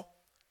 24.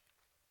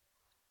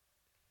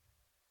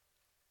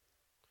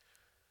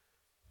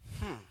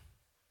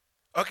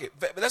 Okay,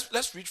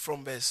 let's read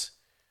from verse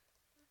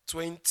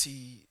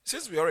 20.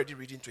 Since we're already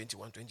reading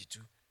 21, 22.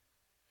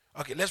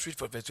 Okay, let's read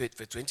from verse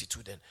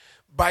 22 then.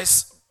 By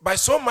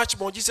so much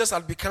more, Jesus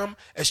has become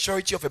a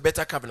surety of a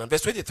better covenant.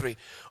 Verse 23.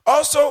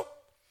 Also,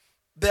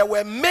 there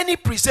were many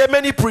priests. Say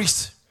many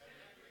priests.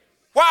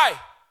 Why?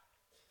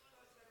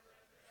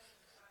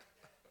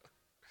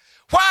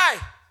 Why?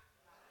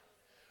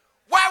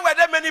 Why were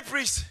there many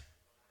priests?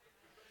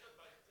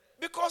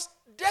 Because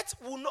death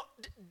will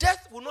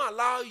not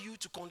allow you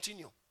to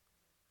continue.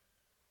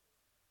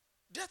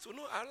 Death will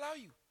not allow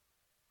you.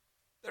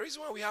 The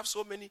reason why we have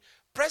so many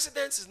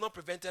presidents is not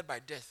prevented by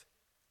death,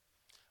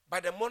 by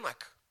the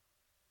monarch.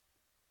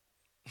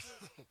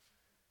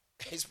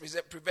 It's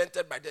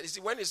prevented by death. You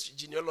see, when it's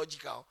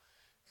genealogical,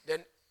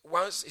 then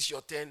once it's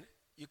your turn,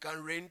 you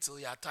can reign till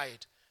you are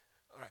tired.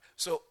 All right.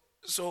 So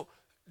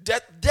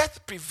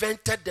death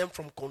prevented them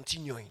from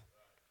continuing.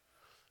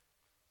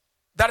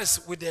 That is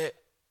with the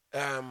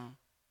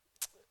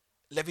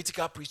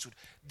Levitical priesthood.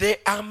 There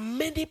are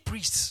many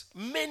priests,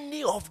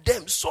 many of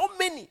them, so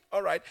many.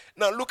 All right.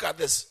 Now look at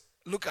this.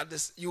 Look at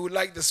this. You will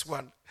like this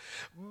one.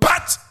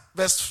 But,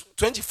 verse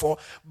 24,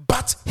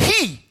 but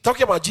he,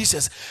 talking about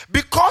Jesus,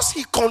 because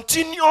he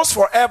continues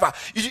forever.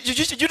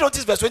 You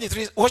notice verse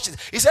 23, watch it.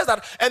 He says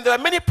that, and there are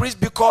many priests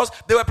because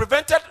they were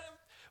prevented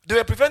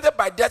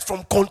by death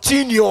from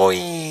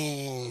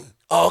continuing.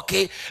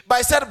 Okay. But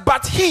he said,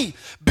 but he,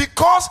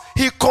 because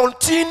he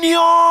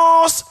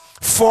continues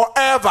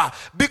forever,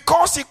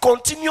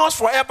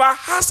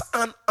 has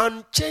an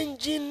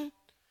unchanging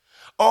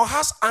or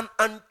has an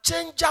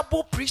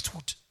unchangeable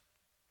priesthood.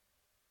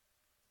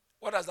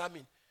 What does that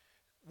mean?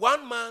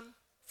 One man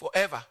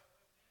forever.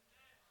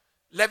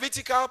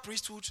 Levitical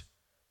priesthood,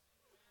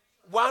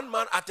 one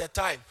man at a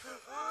time.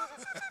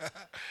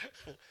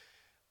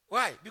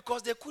 Why?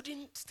 Because they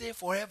couldn't stay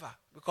forever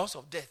because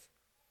of death.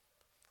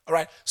 All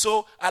right.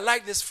 So I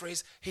like this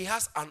phrase. He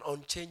has an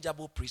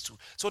unchangeable priesthood.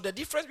 So the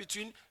difference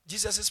between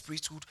Jesus'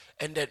 priesthood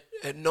and the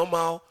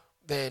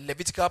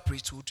Levitical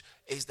priesthood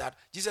is that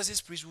Jesus'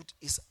 priesthood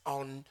is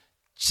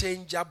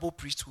unchangeable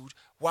priesthood,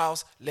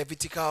 whilst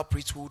Levitical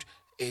priesthood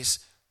is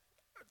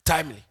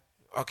timely.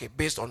 Okay,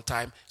 based on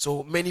time.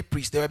 So many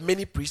priests. There were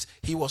many priests.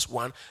 He was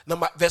one.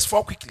 Number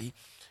 4 quickly.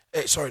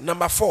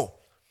 Number 4.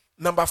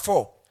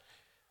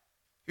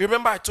 You You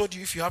remember I told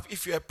you if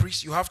you're a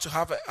priest, you have to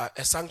have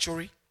a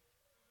sanctuary.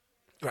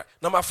 Right.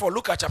 Number 4,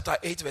 look at chapter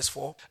 8, verse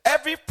 4.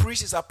 Every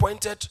priest is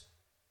appointed,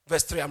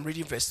 verse 3, I'm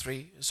reading verse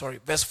 3,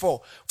 verse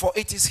 4. For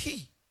it is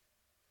he,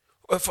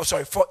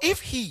 for if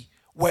he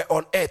were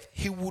on earth,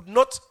 he would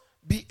not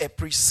be a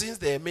priest, since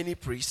there are many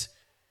priests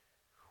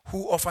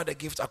who offer the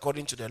gift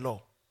according to the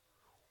law,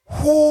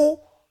 who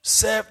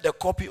serve the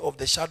copy of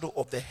the shadow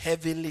of the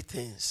heavenly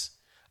things,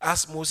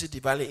 as Moses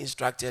divinely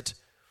instructed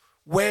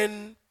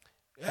when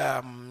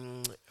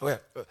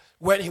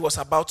he was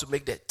about to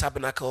make the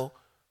tabernacle.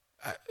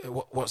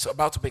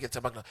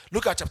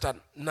 Look at chapter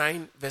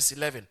 9, verse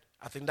 11.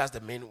 I think that's the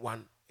main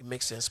one. It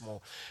makes sense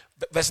more.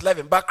 Verse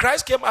 11. But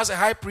Christ came as a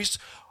high priest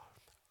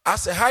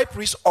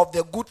of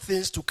the good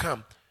things to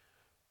come,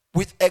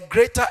 with a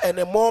greater and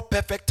a more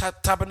perfect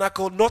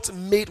tabernacle, not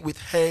made with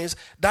hands,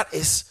 that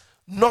is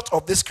not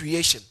of this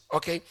creation.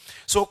 Okay,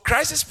 so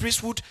Christ's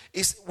priesthood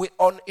is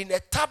in a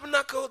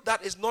tabernacle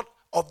that is not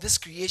of this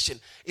creation.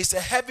 It's a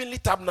heavenly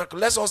tabernacle.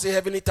 Let's all say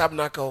heavenly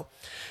tabernacle.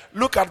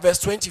 Look at verse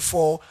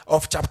 24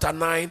 of chapter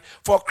 9.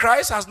 For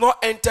Christ has not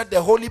entered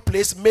the holy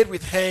place made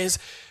with hands,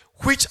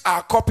 which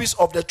are copies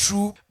of the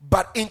true,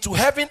 but into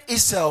heaven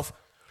itself,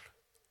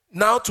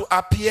 now to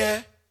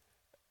appear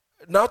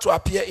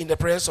in the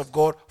presence of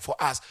God for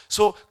us.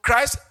 So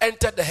Christ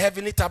entered the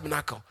heavenly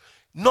tabernacle,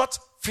 not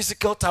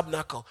physical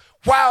tabernacle.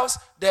 Whilst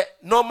the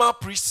normal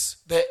priests,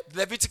 the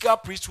Levitical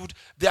priesthood,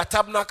 their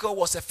tabernacle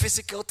was a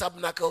physical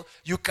tabernacle.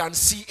 You can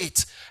see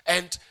it.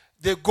 And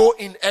they go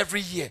in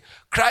every year.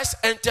 Christ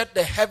entered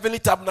the heavenly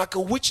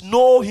tabernacle, which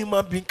no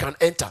human being can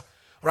enter.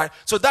 Right?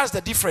 So that's the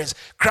difference.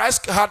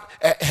 Christ had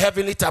a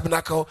heavenly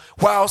tabernacle,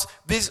 whilst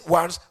these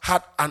ones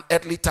had an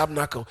earthly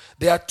tabernacle.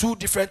 There are two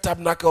different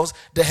tabernacles,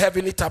 the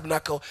heavenly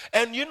tabernacle.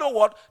 And you know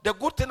what? The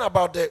good thing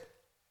about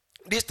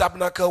this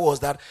tabernacle was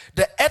that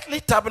the earthly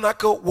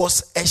tabernacle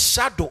was a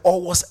shadow,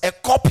 or was a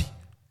copy.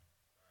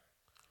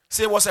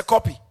 Say it was a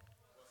copy.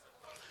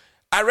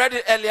 I read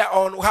it earlier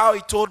on how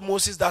he told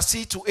Moses that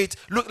see to it.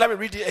 Look, let me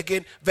read it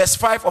again. Verse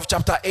 5 of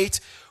chapter 8.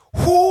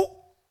 Who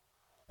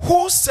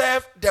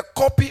serve the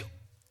copy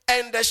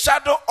and the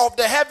shadow of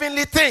the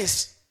heavenly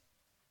things.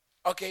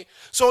 Okay,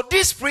 so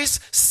these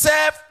priests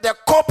serve the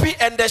copy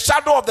and the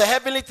shadow of the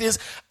heavenly things,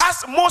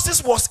 as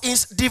Moses was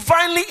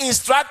divinely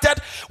instructed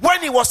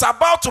when he was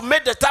about to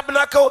make the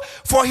tabernacle.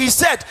 For he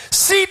said,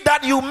 see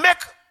that you make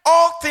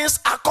all things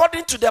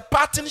according to the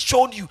pattern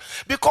shown you.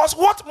 Because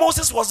what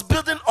Moses was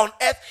building on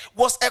earth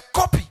was a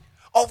copy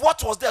of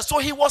what was there. So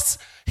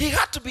he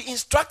had to be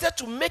instructed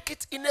to make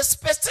it in a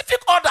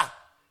specific order,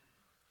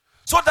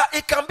 so that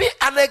it can be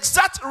an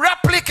exact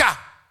replica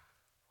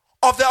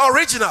of the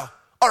original.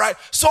 All right,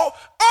 so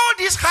all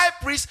these high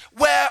priests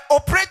were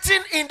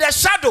operating in the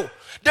shadow.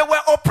 They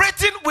were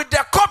operating with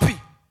their copy.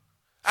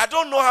 I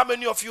don't know how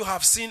many of you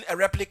have seen a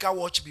replica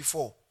watch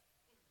before.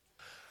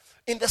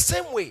 In the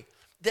same way,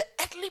 the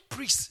earthly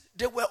priests,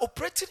 they were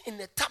operating in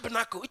a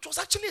tabernacle. It was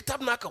actually a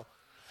tabernacle.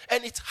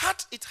 And it had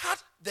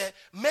the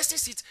mercy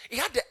seat. It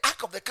had the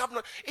ark of the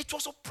covenant. It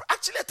was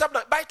actually a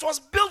tabernacle, but it was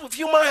built with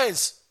human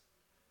hands,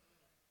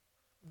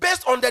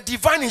 based on the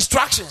divine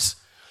instructions.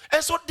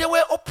 And so they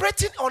were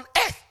operating on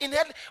earth in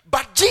heaven.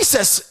 But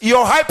Jesus,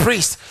 your high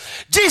priest,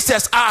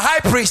 Jesus, our high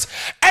priest,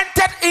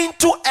 entered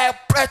into a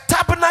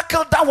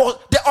tabernacle that was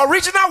the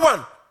original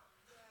one.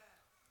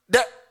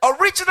 The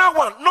original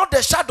one, not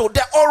the shadow,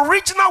 the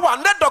original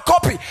one, not the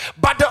copy,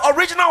 but the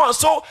original one.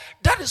 So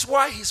that is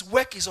why his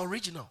work is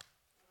original.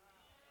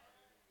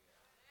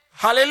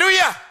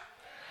 Hallelujah.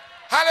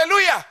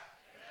 Hallelujah.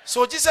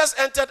 So Jesus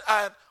entered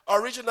an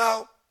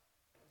original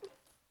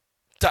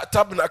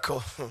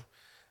tabernacle.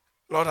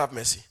 Lord have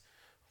mercy.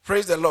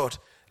 Praise the Lord.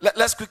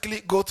 Let's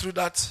quickly go through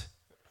that.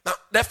 Now,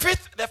 the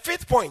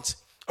fifth point.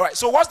 All right,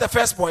 so what's the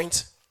first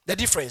point? The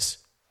difference.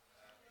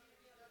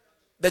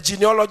 The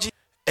genealogy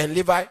and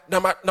Levi.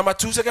 Number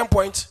 2, second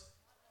point.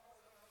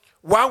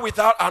 One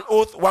without an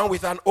oath, one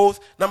with an oath.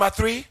 Number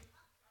 3.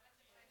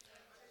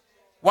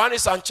 One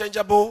is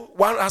unchangeable.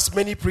 One has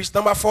many priests.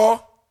 Number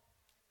 4.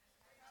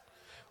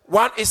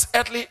 One is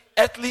earthly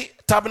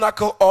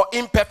tabernacle or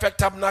imperfect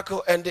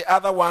tabernacle, and the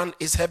other one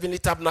is heavenly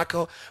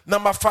tabernacle.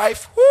 Number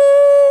 5,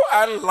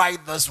 I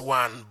like this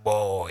one,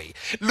 boy.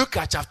 Look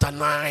at chapter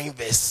 9,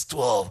 verse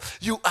 12.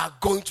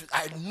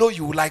 I know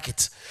you will like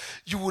it.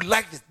 You will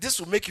like this. This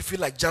will make you feel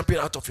like jumping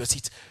out of your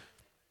seat.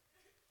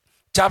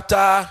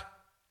 Chapter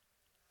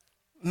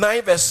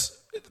 9, verse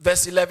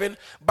 11.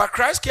 But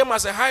Christ came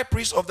as a high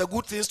priest of the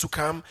good things to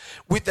come,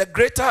 with a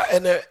greater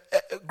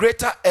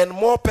and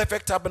more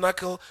perfect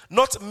tabernacle,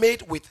 not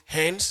made with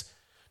hands,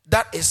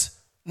 that is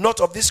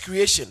not of this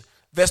creation.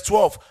 Verse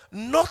 12.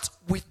 Not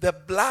with the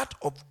blood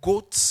of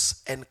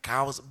goats and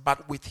cows,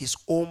 but with his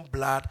own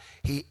blood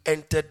he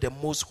entered the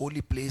most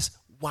holy place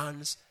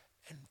once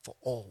and for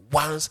all.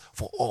 Once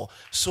for all.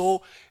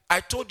 So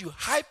I told you,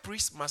 high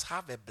priest must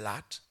have a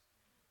blood,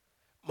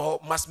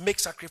 must make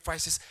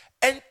sacrifices,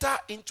 enter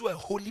into a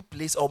holy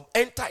place, or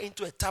enter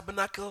into a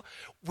tabernacle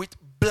with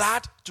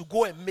blood to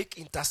go and make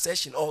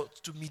intercession or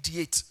to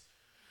mediate.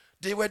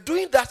 They were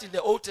doing that in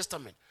the Old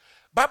Testament.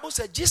 Bible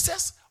said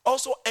Jesus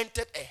also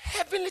entered a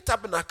heavenly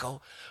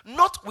tabernacle,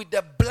 not with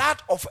the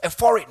blood of a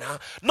foreigner,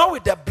 not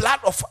with the blood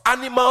of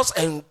animals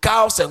and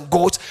cows and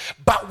goats,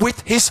 but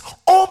with his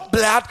own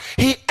blood.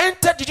 He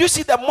entered. Did you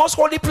see the most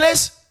holy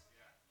place?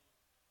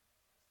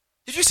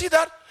 Did you see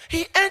that?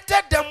 He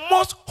entered the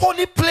most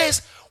holy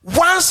place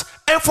once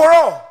and for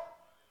all.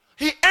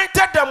 He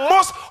entered the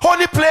most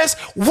holy place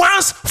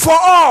once for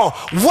all.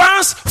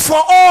 Once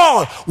for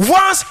all.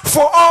 Once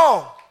for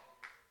all.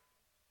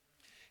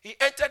 He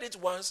entered it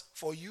once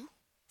for you,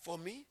 for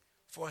me,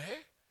 for her,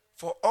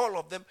 for all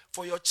of them,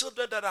 for your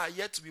children that are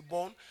yet to be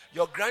born,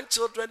 your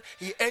grandchildren.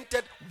 He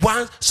entered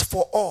once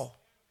for all.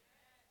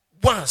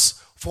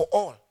 Once for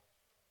all.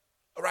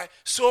 All right.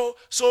 So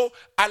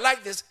I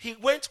like this. He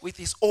went with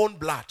his own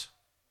blood.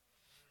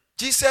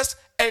 Jesus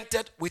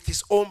entered with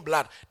his own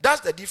blood. That's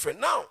the difference.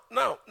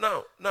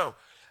 Now.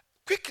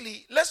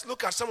 Quickly, let's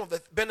look at some of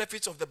the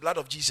benefits of the blood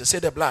of Jesus. Say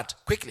the blood.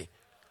 Quickly.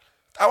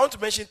 I want to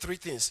mention three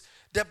things.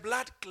 The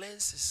blood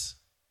cleanses.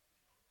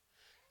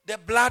 The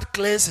blood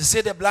cleanses.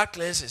 Say the blood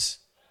cleanses.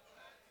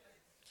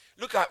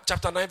 Look at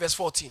chapter 9, verse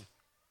 14.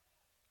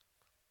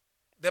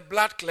 The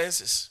blood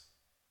cleanses.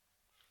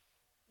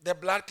 The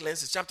blood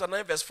cleanses. Chapter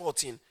 9, verse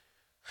 14.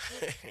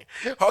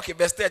 Okay,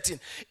 verse 13.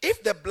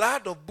 If the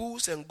blood of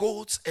bulls and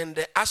goats and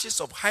the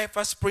ashes of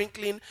heifer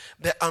sprinkling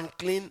the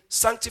unclean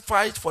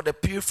sanctified for the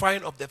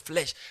purifying of the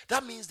flesh.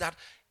 That means that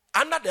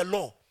under the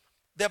law,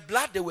 the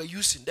blood they were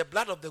using, the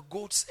blood of the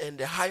goats and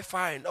the heifer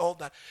and all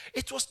that,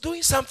 it was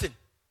doing something.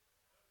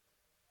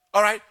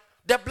 All right?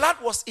 The blood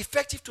was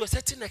effective to a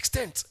certain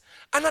extent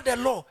under the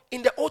law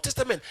in the Old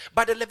Testament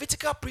by the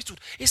Levitical priesthood.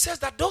 It says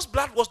that those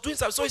blood was doing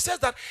something. So it says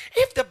that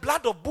if the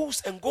blood of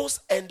bulls and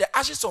goats and the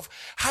ashes of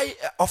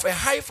a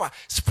heifer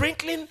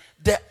sprinkling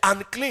the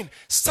unclean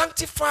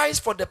sanctifies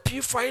for the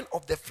purifying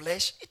of the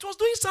flesh, it was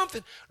doing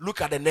something.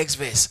 Look at the next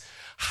verse.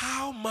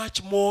 How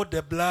much more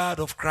the blood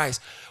of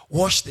Christ,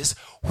 watch this,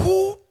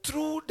 who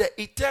through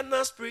the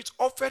eternal Spirit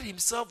offered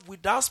himself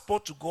without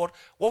spot to God.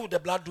 What would the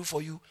blood do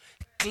for you?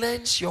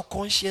 Cleanse your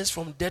conscience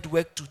from dead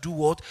work to do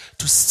what?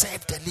 To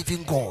serve the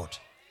living God.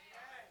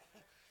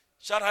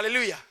 Shout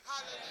hallelujah.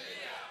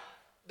 Hallelujah.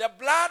 The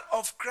blood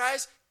of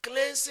Christ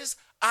cleanses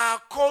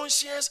our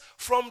conscience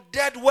from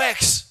dead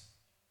works.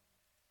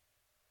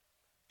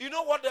 You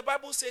know what the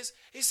Bible says?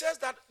 It says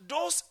that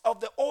those of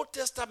the Old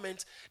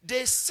Testament,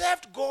 they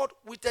served God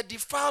with a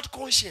defiled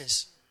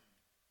conscience.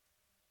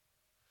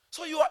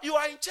 So you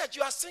are in church,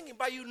 you are singing,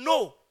 but you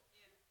know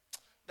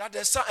that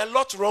there's a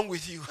lot wrong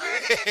with you.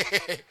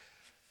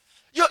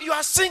 You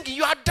are singing,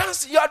 you are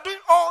dancing, you are doing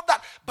all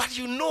that, but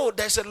you know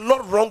there's a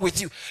lot wrong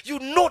with you. You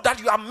know that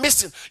you are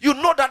missing. You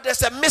know that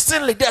there's a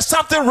missing link. There's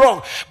something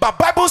wrong. But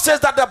Bible says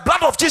that the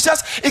blood of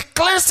Jesus, it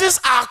cleanses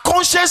our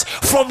conscience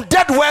from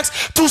dead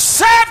works to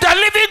serve the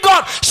living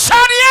God.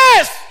 Shout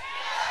yes!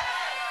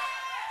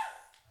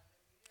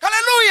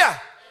 Hallelujah!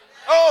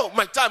 Oh,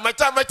 my time.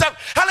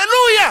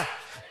 Hallelujah!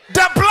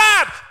 The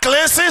blood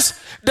cleanses.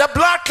 The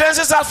blood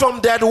cleanses us from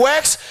dead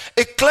works.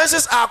 It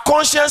cleanses our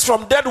conscience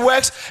from dead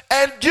works.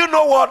 And you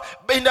know what?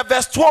 In the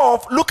verse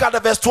 12, look at the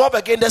verse 12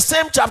 again. The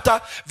same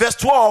chapter, verse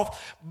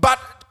 12. But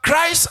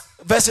Christ,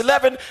 verse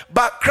 11,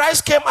 but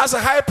Christ came as a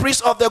high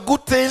priest of the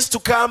good things to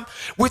come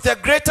with a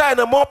greater and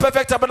a more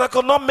perfect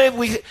tabernacle, not made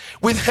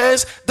with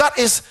hands. That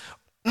is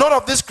not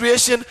of this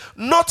creation,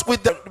 not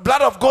with the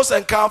blood of goats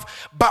and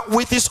calf, but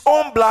with his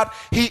own blood.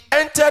 He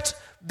entered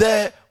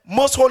the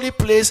most holy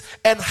place,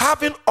 and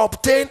having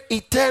obtained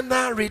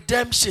eternal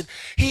redemption.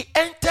 He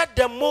entered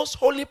the most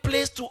holy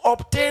place to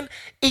obtain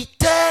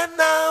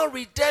eternal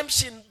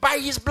redemption by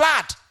his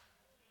blood.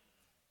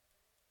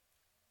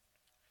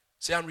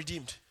 Say, I'm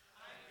redeemed.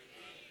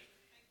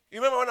 You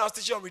remember when I was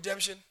teaching on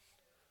redemption?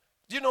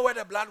 Do you know where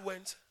the blood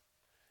went?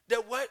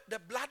 The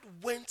blood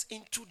went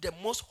into the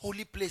most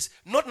holy place,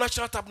 not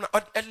natural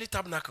tabernacle, earthly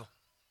tabernacle.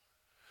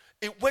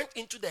 It went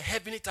into the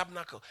heavenly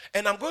tabernacle.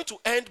 And I'm going to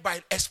end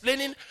by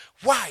explaining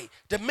why.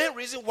 The main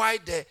reason why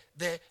the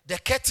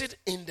curtain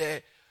in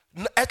the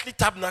earthly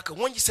tabernacle,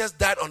 when Jesus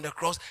died on the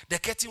cross, the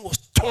curtain was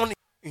torn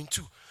in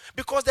two.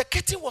 Because the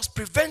curtain was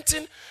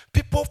preventing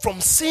people from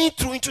seeing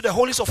through into the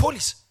holies of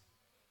holies.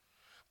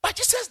 But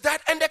Jesus died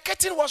and the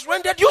curtain was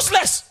rendered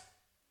useless.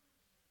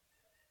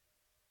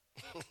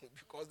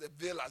 Because the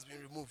veil has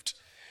been removed.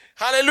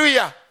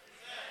 Hallelujah.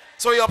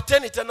 So he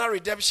obtained eternal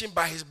redemption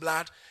by his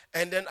blood.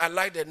 And then I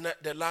like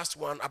the last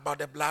one about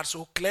the blood.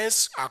 So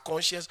cleanse our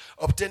conscience,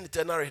 obtain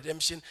eternal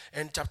redemption.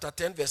 And chapter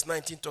 10 verse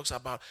 19 talks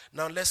about,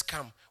 now let's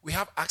come. We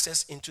have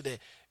access into the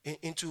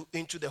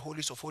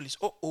holies of holies.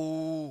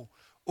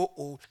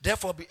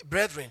 Therefore,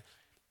 brethren,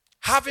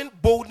 having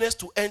boldness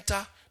to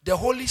enter the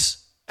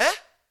holies.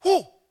 Who?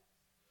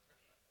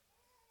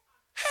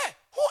 Hey,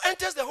 who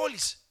enters the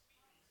holies?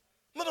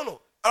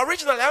 No.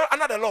 Originally,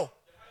 under the law.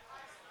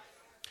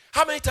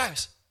 How many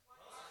times?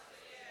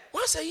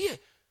 Once a year.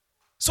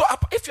 So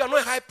if you are not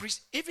a high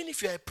priest, even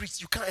if you are a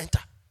priest, you can't enter.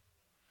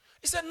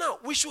 He said, now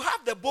we should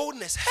have the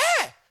boldness.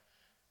 Hey!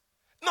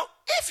 Now,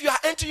 if you are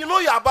entering, you know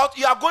you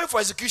are going for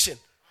execution.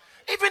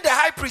 Even the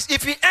high priest,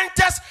 if he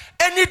enters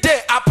any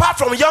day apart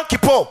from Yom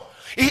Kippur,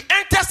 he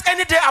enters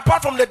any day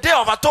apart from the Day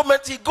of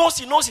Atonement, he goes,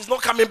 he knows he's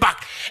not coming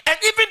back. And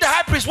even the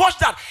high priest, watch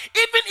that.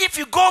 Even if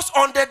he goes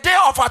on the Day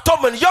of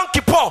Atonement, Yom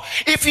Kippur,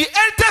 if he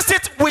enters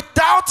it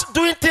without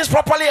doing things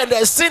properly and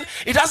there's sin,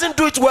 he doesn't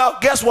do it well,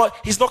 guess what?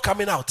 He's not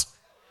coming out.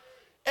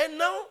 And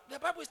now, the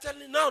Bible is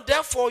telling you now,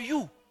 therefore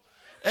you,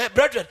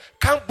 brethren,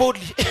 come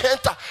boldly,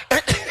 enter.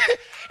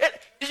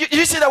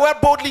 You see the word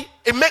boldly?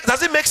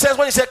 Does it make sense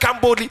when you say come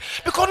boldly?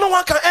 Because no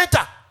one can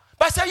enter.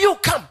 But I say, you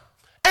come,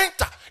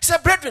 enter. He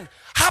said, brethren,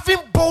 having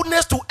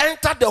boldness to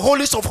enter the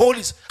holiest of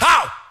holies.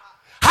 How?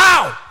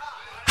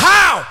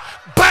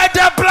 By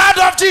the blood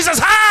of Jesus.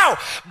 How?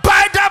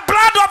 By the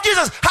blood of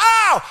Jesus.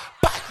 How?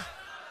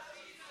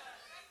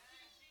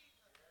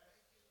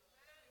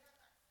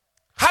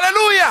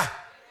 Hallelujah.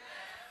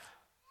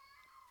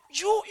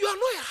 You are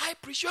not a high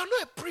priest. You are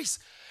not a priest.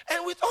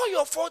 And with all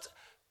your faults,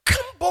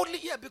 come boldly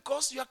here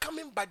because you are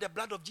coming by the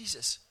blood of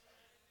Jesus.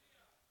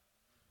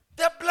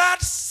 The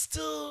blood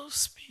still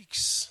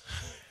speaks.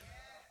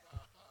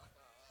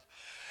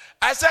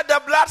 I said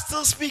the blood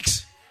still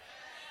speaks.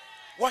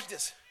 Watch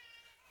this.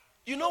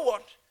 You know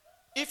what?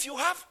 If you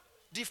have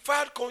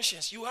defiled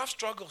conscience, you have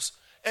struggles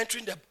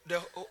entering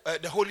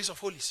the holiest of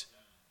holies.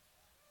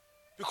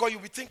 Because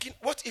you'll be thinking,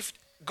 what if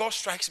God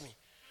strikes me?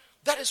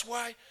 That is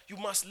why you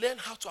must learn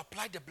how to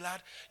apply the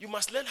blood. You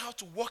must learn how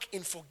to walk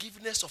in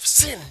forgiveness of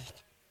sin.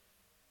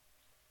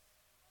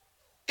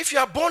 If you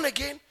are born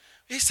again,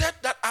 he said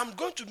that I'm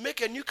going to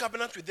make a new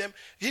covenant with them.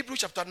 Hebrews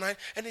chapter 9.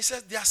 And he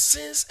says, their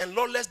sins and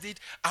lawless deeds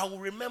I will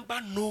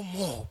remember no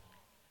more.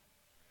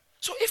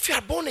 So if you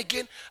are born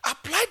again,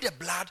 apply the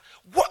blood.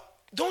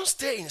 Don't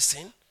stay in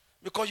sin,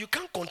 because you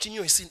can't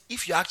continue in sin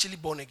if you're actually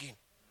born again.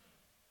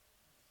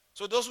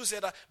 So those who say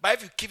that, but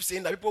if you keep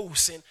saying that people will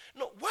sin.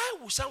 No, why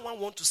would someone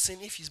want to sin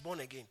if he's born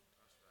again?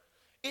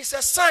 It's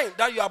a sign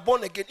that you are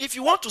born again. If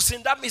you want to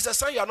sin, that means a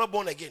sign you are not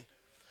born again.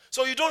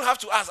 So you don't have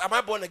to ask, am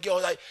I born again?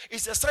 Or like,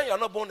 it's a sign you are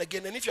not born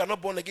again. And if you are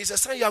not born again, it's a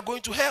sign you are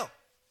going to hell.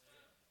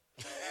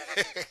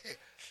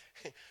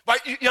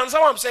 But you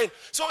understand what I'm saying?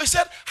 So he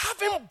said,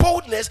 having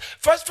boldness,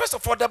 first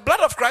of all, the blood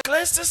of Christ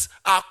cleanses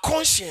our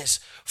conscience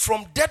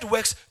from dead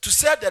works to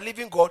serve the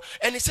living God.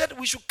 And he said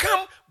we should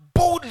come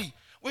boldly.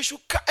 We should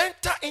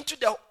enter into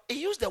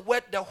he used the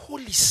word, the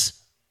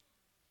holies.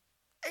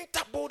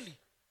 Enter boldly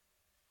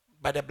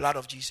by the blood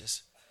of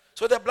Jesus.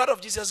 So the blood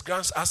of Jesus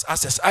grants us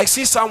access. I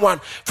see someone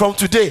from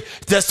today,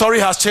 the story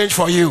has changed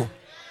for you.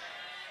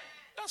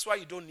 That's why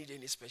you don't need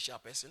any special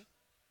person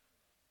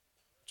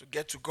to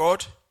get to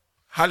God.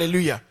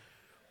 Hallelujah.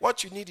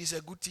 What you need is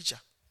a good teacher.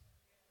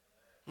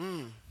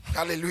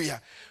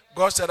 Hallelujah.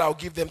 God said, I'll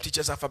give them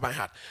teachers after my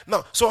heart.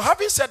 Now, so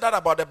having said that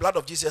about the blood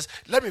of Jesus,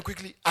 let me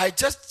quickly, I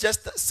just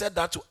said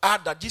that to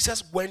add that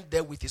Jesus went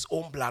there with his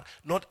own blood,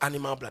 not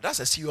animal blood. That's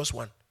a serious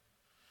one.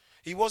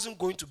 He wasn't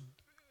going to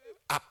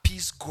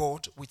appease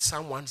God with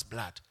someone's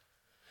blood.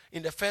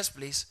 In the first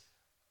place,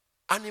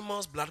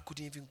 animals' blood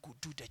couldn't even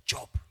do the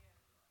job.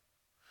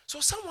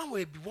 So someone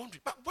will be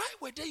wondering, but why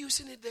were they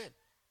using it then?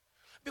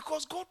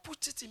 Because God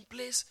put it in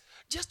place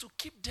just to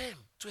keep them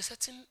to a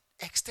certain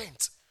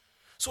extent.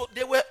 So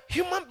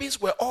human beings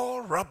were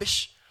all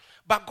rubbish,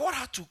 but God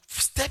had to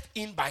step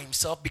in by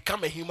himself,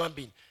 become a human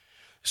being.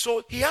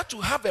 So he had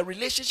to have a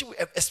relationship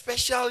with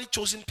especially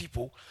chosen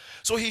people.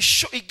 So he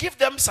gave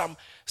them some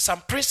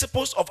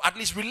principles of at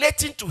least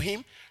relating to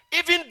him,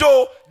 even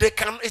though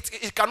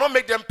it cannot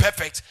make them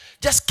perfect.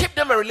 Just keep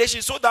them a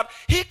relationship so that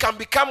he can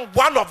become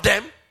one of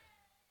them.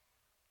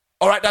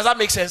 All right, does that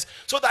make sense?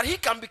 So that he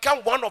can become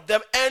one of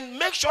them and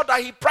make sure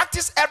that he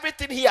practices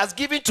everything he has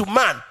given to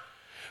man.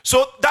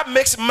 So that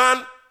makes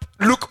man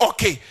look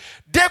okay.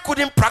 They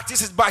couldn't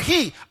practice it, but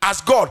he,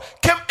 as God,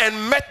 came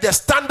and met the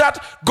standard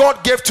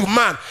God gave to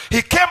man.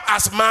 He came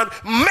as man,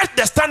 met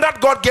the standard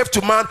God gave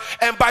to man,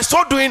 and by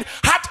so doing,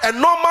 had a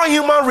normal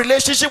human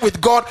relationship with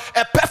God,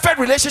 a perfect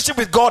relationship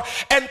with God,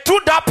 and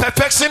through that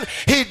perfection,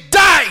 he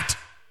died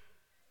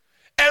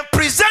and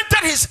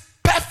presented his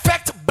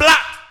perfect blood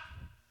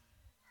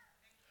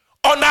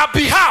on our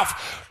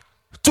behalf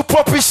to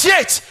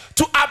propitiate,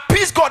 to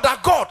appease God,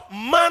 that God,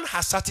 man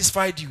has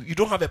satisfied you. You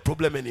don't have a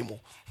problem anymore.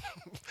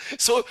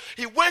 So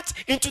he went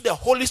into the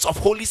holiest of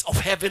holies of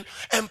heaven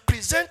and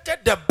presented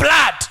the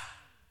blood.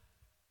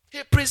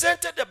 He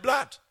presented the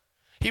blood.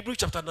 Hebrews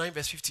chapter 9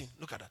 verse 15.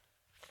 Look at that.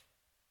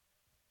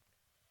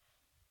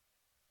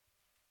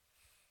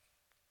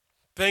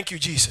 Thank you,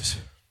 Jesus.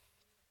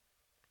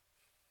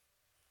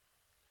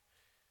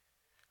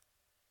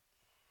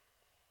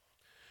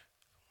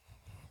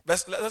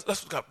 Let's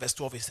look at verse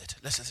 12 instead.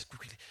 Let's listen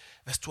quickly.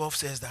 Verse 12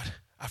 says that,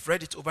 I've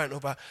read it over and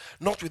over,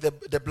 not with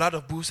the blood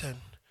of bulls and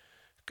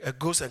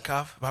goats and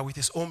calf, but with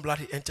his own blood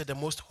he entered the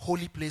most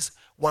holy place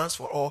once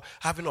for all,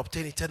 having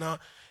obtained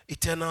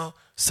eternal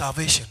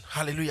salvation.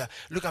 Hallelujah.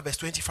 Look at verse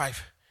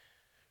 25.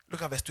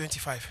 Look at verse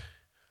 25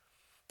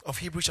 of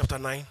Hebrews chapter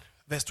 9,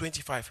 verse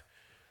 25.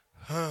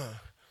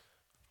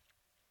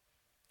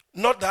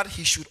 Not that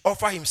he should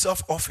offer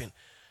himself often,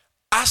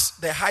 as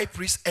the high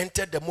priest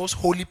entered the most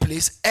holy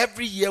place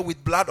every year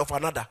with blood of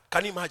another.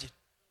 Can you imagine?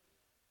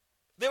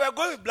 They were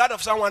going with blood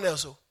of someone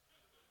else. So.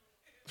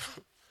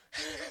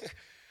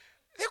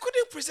 They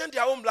couldn't present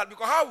their own blood,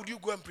 because how would you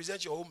go and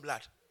present your own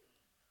blood?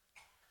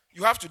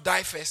 You have to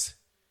die first.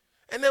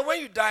 And then when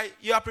you die,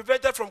 you are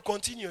prevented from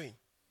continuing.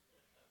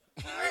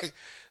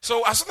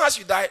 So as soon as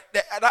you die,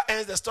 that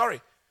ends the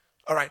story.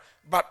 All right.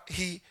 But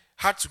he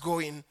had to go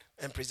in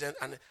and present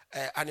an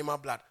animal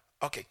blood.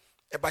 Okay.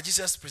 But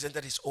Jesus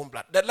presented his own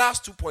blood. The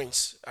last 2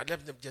 points,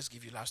 let me just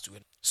give you last two.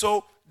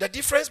 So the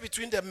difference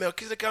between the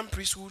Melchizedekan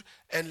priesthood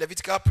and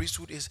Levitical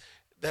priesthood is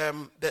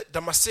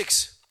number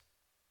 6.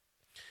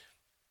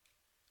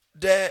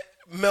 The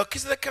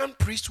Melchizedekan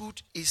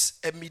priesthood is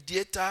a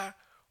mediator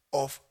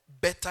of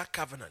better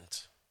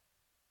covenant.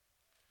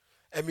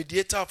 A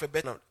mediator of a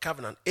better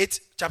covenant.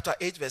 Chapter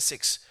 8, verse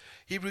 6.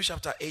 Hebrews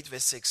chapter 8,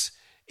 verse 6.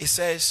 It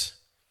says,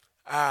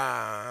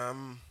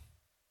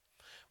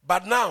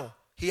 but now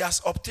he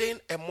has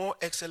obtained a more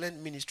excellent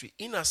ministry,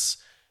 in as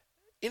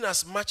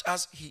much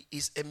as he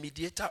is a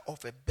mediator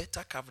of a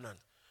better covenant,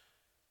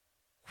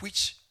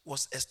 which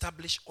was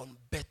established on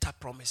better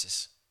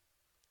promises.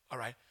 All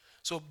right.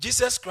 So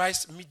Jesus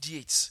Christ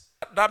mediates.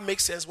 That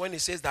makes sense when he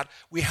says that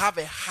we have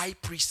a high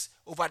priest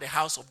over the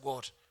house of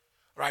God.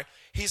 Right?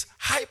 His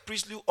high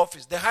priestly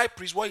office, the high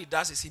priest, what he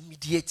does is he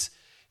mediates.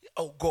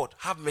 Oh God,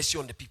 have mercy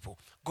on the people.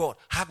 God,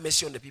 have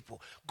mercy on the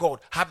people. God,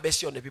 have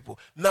mercy on the people.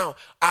 Now,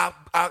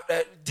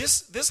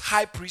 this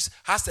high priest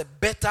has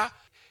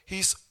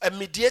he's a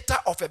mediator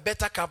of a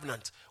better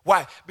covenant.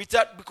 Why?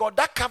 Because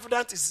that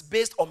covenant is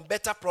based on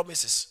better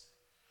promises.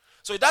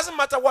 So it doesn't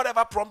matter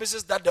whatever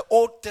promises that the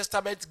Old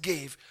Testament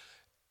gave,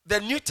 the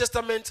New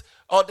Testament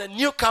or the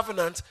New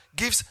Covenant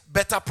gives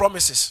better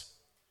promises.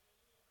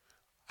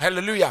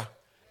 Hallelujah.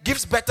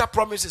 Gives better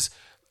promises.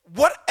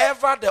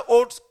 Whatever the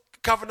Old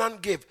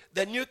Covenant gave,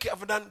 the New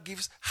Covenant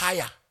gives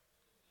higher.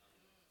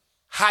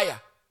 Higher.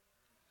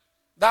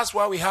 That's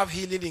why we have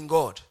healing in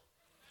God.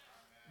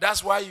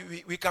 That's why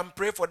we can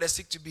pray for the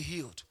sick to be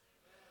healed.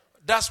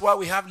 That's why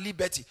we have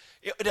liberty.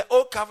 The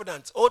Old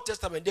Covenant, Old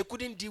Testament, they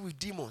couldn't deal with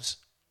demons.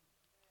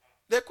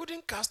 They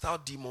couldn't cast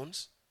out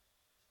demons.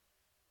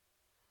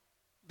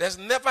 There's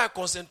never a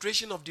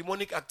concentration of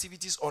demonic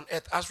activities on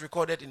earth as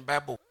recorded in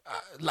Bible,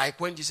 like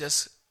when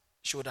Jesus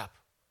showed up.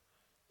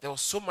 There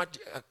was so much,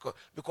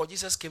 because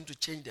Jesus came to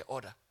change the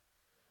order.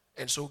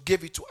 And so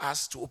gave it to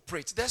us to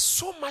operate. There's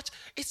so much,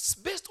 it's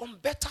based on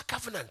better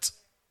covenant.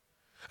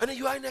 And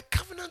you are in a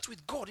covenant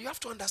with God. You have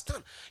to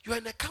understand. You are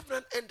in a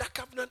covenant, and that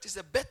covenant is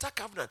a better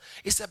covenant.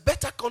 It's a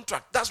better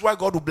contract. That's why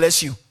God will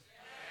bless you.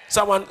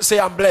 Someone say,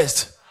 I'm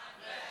blessed.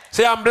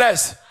 Say, I'm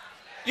blessed.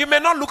 You may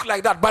not look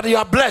like that, but you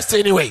are blessed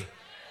anyway.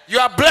 You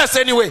are blessed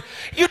anyway.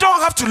 You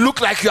don't have to look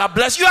like you are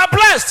blessed. You are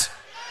blessed.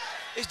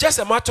 It's just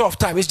a matter of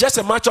time. It's just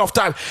a matter of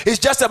time. It's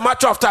just a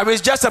matter of time.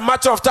 It's just a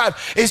matter of time.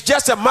 It's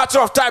just a matter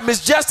of time.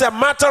 It's just a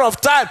matter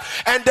of time.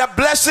 And the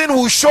blessing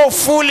will show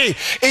fully.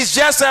 It's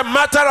just a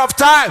matter of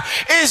time.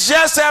 It's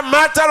just a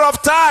matter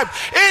of time.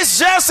 It's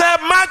just a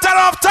matter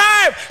of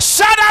time.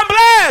 Shout, I'm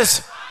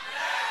blessed.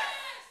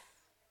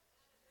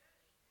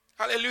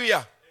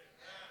 Hallelujah.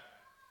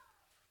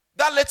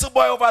 That little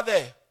boy over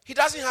there, he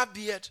doesn't have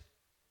beard.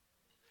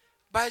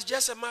 But it's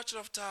just a matter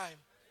of time.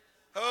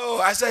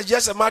 Oh, I said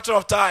just a matter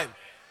of time.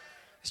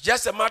 It's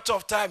just a matter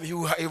of time. He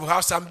will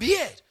have some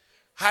beard.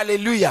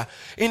 Hallelujah.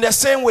 In the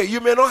same way, you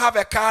may not have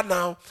a car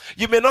now.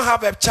 You may not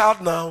have a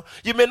child now.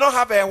 You may not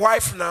have a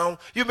wife now.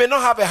 You may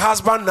not have a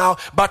husband now.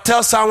 But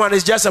tell someone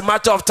it's just a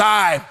matter of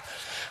time.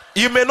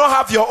 You may not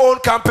have your own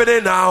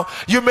company now.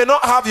 You may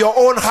not have your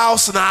own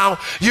house now.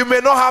 You may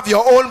not have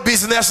your own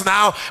business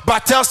now.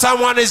 But tell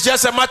someone it's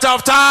just a matter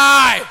of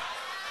time.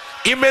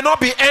 You may not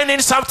be earning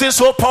something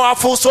so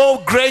powerful,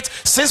 so great,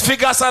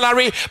 6-figure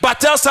salary, but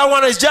tell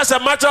someone it's just a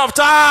matter of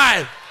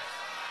time.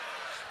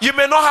 You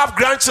may not have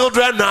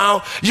grandchildren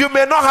now. You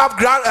may not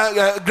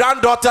have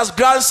granddaughters,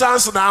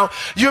 grandsons now.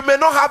 You may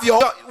not have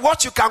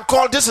what you can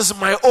call, this is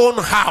my own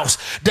house,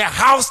 the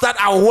house that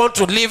I want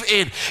to live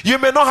in. You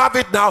may not have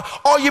it now,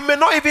 or you may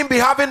not even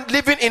be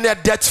living in a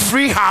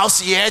debt-free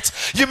house yet.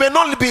 You may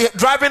not be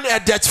driving a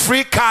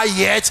debt-free car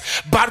yet.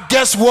 But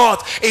guess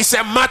what? It's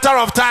a matter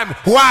of time.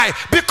 Why?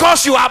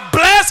 Because you are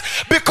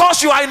blessed.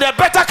 Because you are in a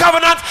better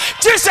covenant.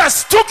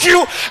 Jesus took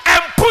you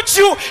and put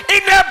you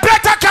in a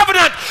better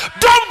covenant.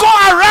 Don't go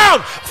around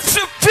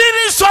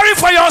feeling sorry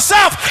for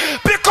yourself,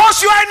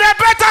 because you are in a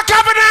better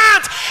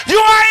covenant. You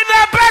are in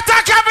a better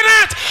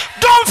covenant.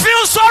 Don't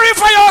feel sorry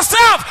for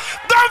yourself.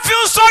 Don't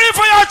feel sorry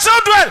for your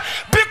children,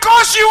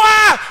 because you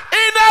are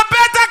in a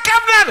better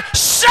covenant.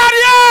 Shout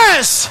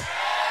yes.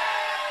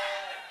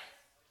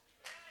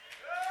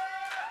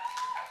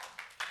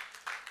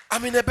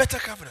 I'm in a better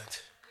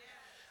covenant.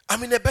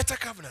 I'm in a better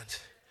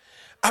covenant.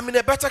 I'm in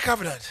a better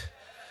covenant.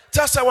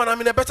 Tell someone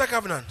I'm in a better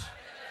covenant.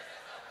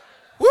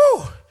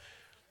 Woo!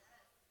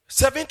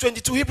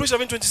 7:22, Hebrews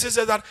 7:26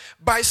 says that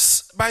by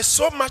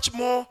so much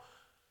more,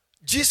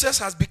 Jesus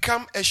has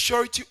become a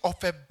surety of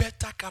a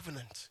better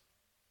covenant.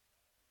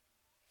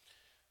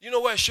 You know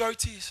what a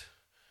surety is?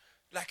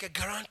 like a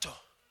guarantor.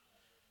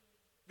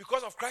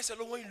 Because of Christ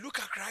alone, when you look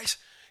at Christ,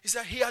 he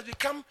said he has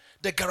become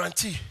the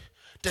guarantee,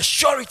 the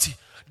surety,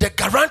 the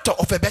guarantor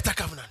of a better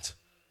covenant.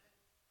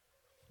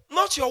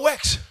 Not your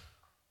works,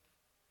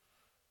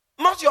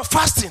 not your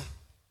fasting,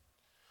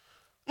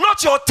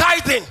 not your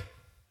tithing,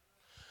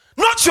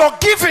 not your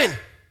giving,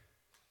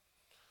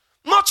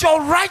 not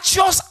your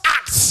righteous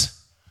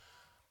acts,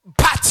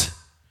 but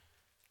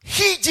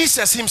he,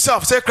 Jesus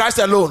himself. Say Christ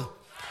alone.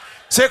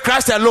 Say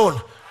Christ alone.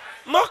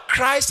 Not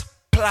Christ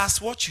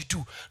plus what you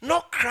do.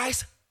 Not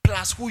Christ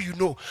plus who you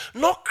know.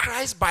 Not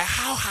Christ by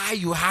how high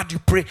you had you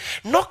pray.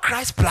 Not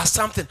Christ plus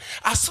something.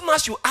 As soon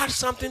as you add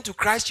something to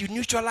Christ, you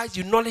neutralize,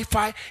 you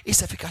nullify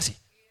its efficacy.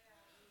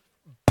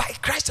 By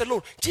Christ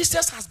alone,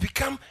 Jesus has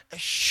become a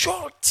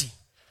surety.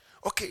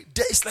 Okay,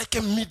 there is like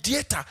a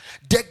mediator,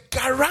 the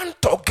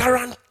guarantor,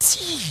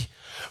 guarantee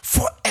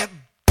for a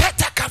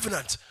better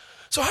covenant.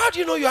 So how do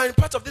you know you are in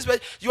part of this?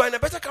 You are in a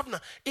better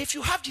covenant. If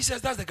you have Jesus,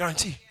 that's the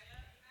guarantee.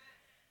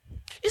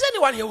 Is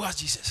anyone here who has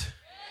Jesus?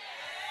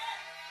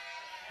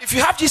 If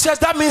you have Jesus,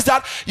 that means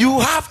that you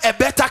have a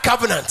better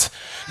covenant.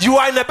 You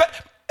are in a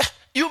better.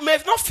 You may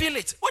not feel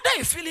it. Whether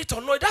you feel it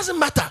or not, it doesn't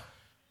matter.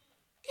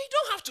 You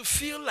don't have to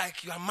feel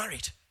like you are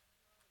married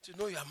to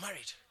know you are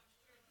married.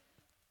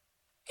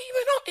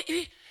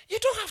 You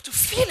don't have to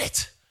feel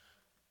it.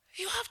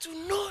 You have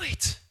to know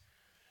it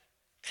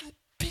and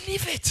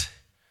believe it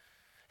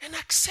and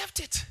accept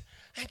it.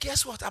 And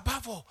guess what?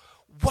 Above all,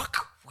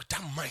 walk with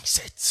that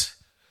mindset.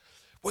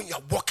 When you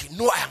are walking,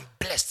 know I am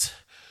blessed.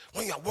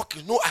 When you are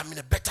walking, know I'm in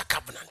a better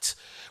covenant.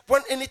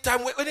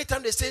 Anytime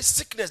they say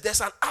sickness, there's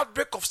an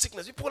outbreak of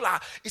sickness.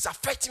 It's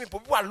affecting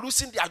people. People are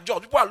losing their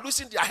jobs. People are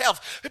losing their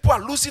health. People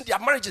are losing their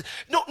marriages.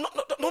 No.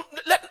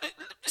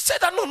 Say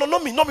that no,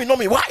 not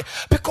me. Why?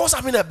 Because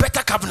I'm in a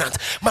better covenant.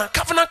 My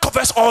covenant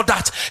covers all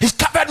that. He's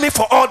covered me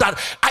for all that.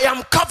 I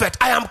am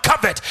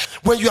covered.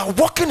 When you are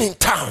walking in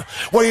town,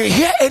 when you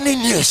hear any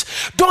news,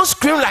 don't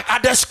scream like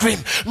others scream.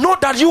 Know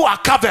that you are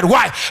covered.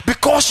 Why?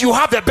 Because you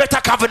have a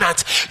better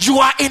covenant. You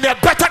are in a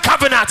better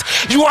covenant.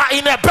 You are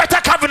in a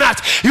better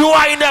covenant. You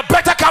are in a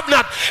better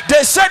covenant.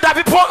 They say that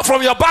people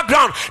from your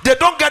background, they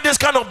don't get this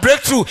kind of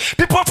breakthrough.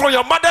 People from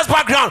your mother's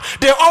background,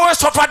 they always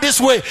suffer this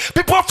way.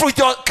 People from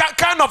your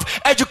kind of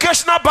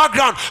educational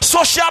background,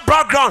 social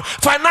background,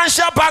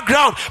 financial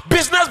background,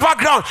 business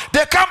background,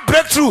 they can't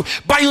break through.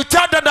 But you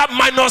tell them that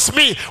minus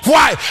me.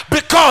 Why?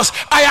 Because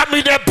I am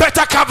in a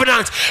better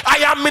covenant.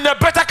 I am in a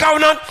better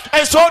covenant.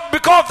 And so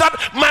because of that,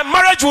 my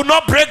marriage will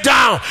not break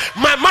down.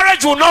 My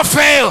marriage will not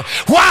fail.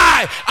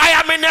 Why? I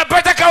am in a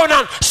better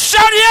covenant.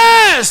 Shout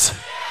yes!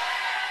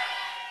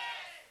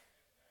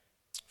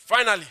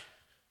 Finally,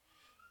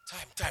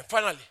 time.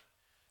 Finally,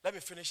 let me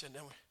finish and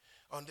then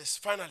on this.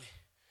 Finally,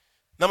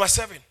 number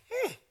 7,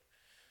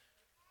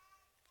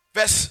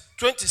 verse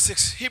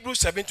 26. Hebrews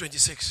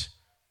 7:26.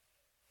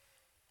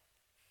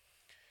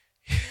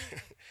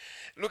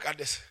 Look at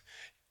this.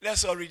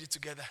 Let's all read it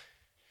together.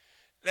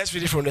 Let's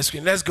read it from the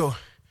screen. Let's go.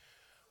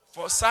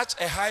 For such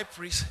a high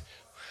priest,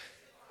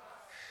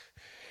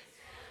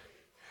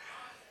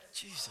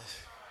 Jesus,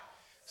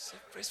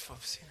 separates from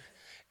sin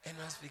and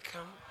has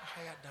become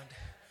higher than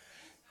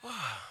the. Wow.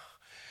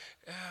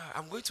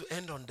 I'm going to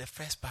end on the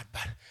first part,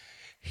 but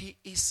he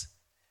is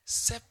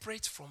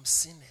separate from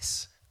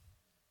sinners.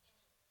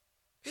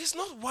 He's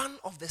not one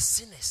of the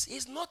sinners.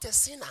 He's not a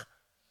sinner.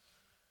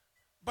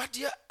 But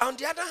on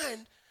the other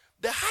hand,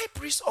 the high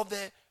priest of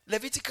the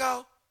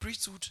Levitical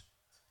priesthood,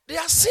 they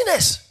are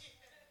sinners.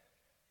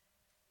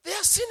 They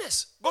are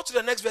sinners. Go to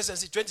the next verse and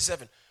see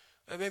 27.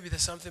 Maybe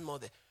there's something more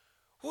there.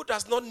 Who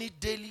does not need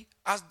daily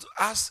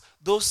as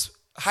those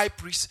high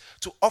priests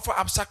to offer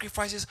up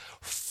sacrifices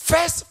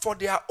first for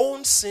their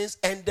own sins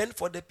and then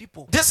for the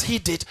people. This he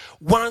did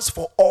once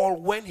for all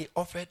when he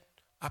offered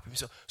up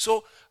himself.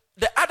 So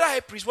the other high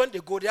priests, when they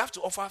go, they have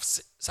to offer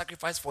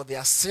sacrifice for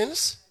their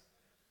sins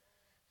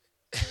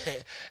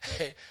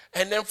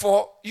and then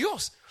for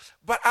yours.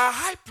 But our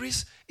high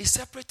priest is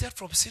separated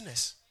from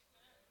sinners.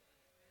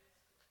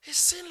 He's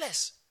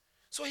sinless.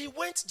 So he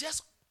went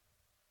just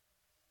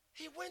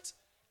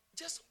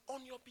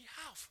on your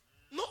behalf,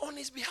 not on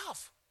his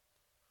behalf.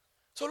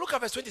 So look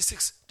at verse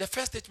 26, the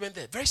first statement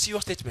there, very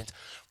serious statement.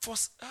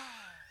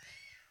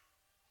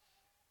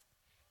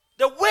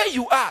 The way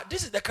you are,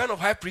 this is the kind of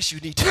high priest you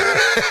need.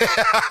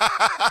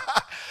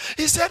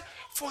 He said,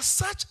 for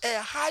such a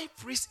high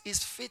priest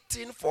is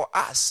fitting for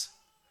us.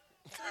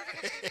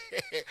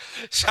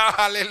 Shout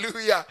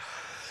hallelujah.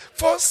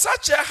 For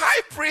such a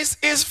high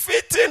priest is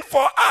fitting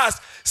for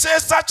us. Say,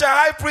 such a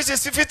high priest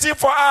is fitting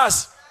for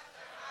us.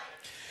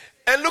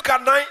 And look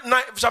at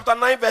chapter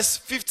 9, verse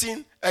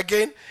 15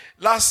 again.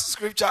 Last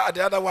scripture,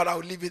 the other one, I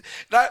will leave it.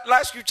 That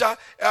last scripture,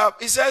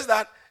 it says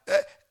that,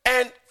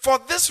 and for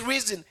this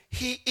reason,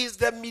 he is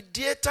the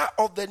mediator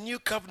of the new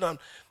covenant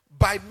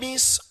by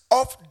means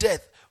of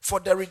death for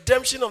the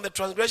redemption of the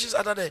transgressions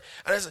under the,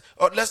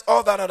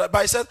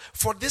 but he said,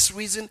 for this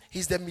reason,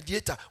 he's the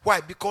mediator.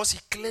 Why? Because he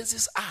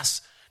cleanses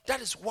us.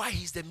 That is why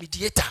he's the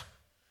mediator.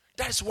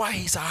 That is why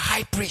he's our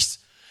high priest.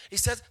 He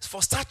says,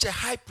 for such a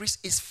high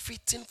priest is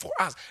fitting for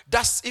us.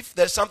 That's, if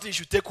there's something you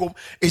should take home,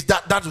 is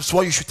that is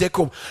what you should take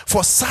home.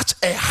 For such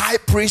a high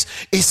priest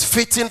is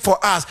fitting for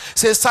us.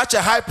 Say, such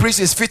a high priest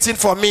is fitting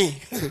for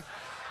me.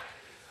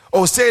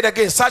 Oh, say it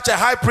again. Such a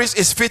high priest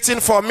is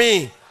fitting for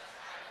me.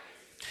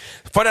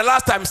 For the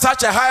last time,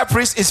 such a high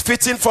priest is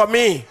fitting for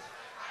me.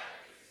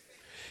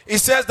 It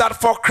says that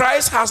for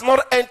Christ has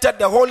not entered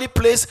the holy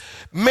place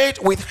made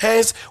with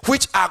hands,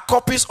 which are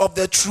copies of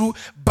the true,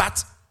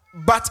 but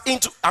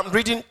into, I'm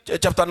reading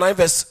chapter 9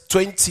 verse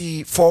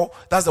 24.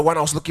 That's the one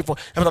I was looking for.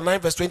 Chapter 9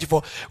 verse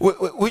 24.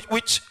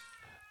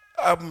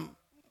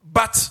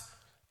 But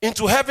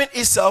into heaven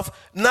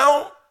itself,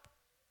 now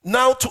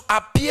to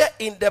appear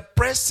in the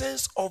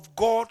presence of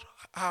God.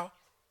 How?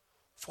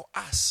 For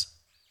us.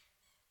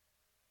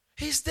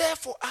 He's there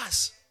for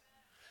us.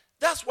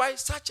 That's why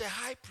such a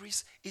high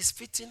priest is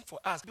fitting for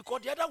us.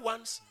 Because the other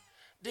ones,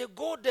 they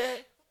go there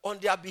on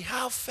their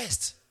behalf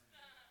first.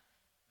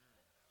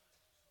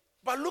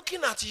 But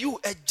looking at you,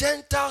 a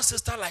gentle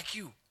sister like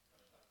you,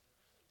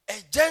 a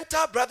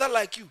gentle brother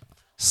like you,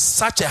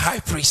 such a high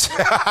priest.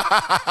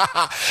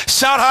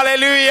 Shout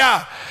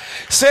hallelujah.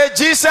 Say,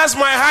 Jesus,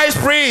 my high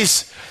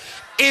priest,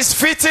 is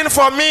fitting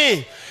for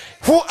me,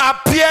 who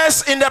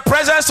appears in the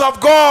presence of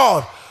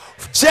God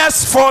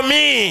just for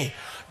me,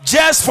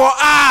 just for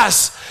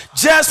us.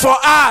 Just for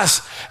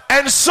us.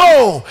 And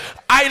so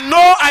I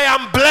know I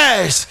am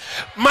blessed.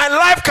 My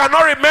life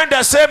cannot remain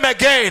the same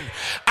again.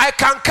 I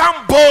can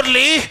come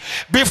boldly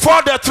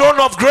before the throne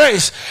of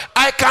grace.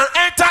 I can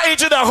enter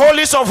into the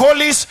holies of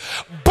holies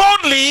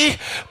boldly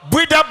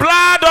with the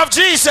blood of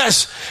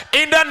Jesus,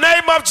 in the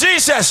name of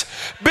Jesus,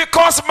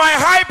 because my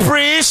high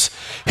priest,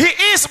 he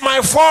is my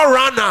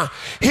forerunner.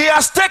 He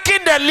has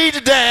taken the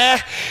lead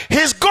there.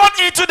 He's gone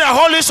into the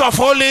holies of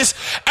holies,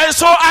 and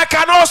so I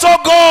can also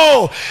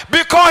go,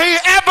 because he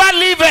ever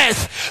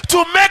liveth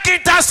to make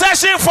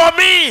intercession for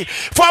me,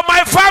 for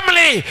my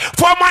family,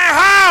 for my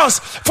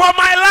house, for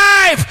my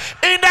life,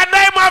 in the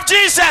name of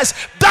Jesus.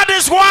 That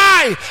is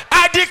why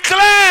I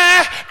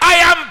declare I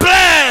am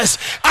blessed.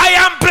 I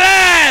am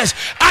blessed.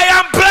 I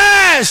am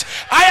blessed.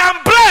 I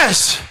am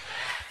blessed.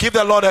 Give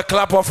the Lord a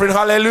clap offering.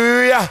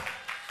 Hallelujah.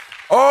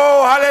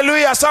 Oh,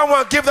 hallelujah.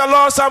 Someone give the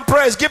Lord some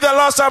praise. Give the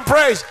Lord some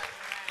praise.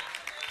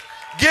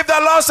 Give the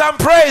Lord some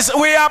praise.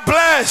 We are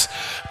blessed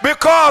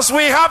because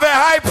we have a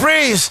high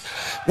priest.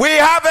 We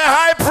have a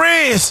high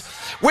priest.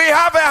 We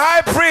have a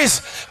high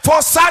priest. For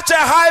such a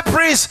high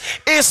priest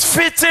is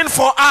fitting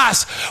for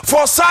us.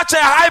 For such a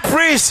high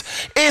priest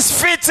is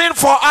fitting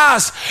for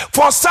us.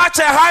 For such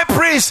a high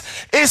priest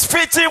is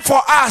fitting for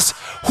us,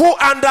 who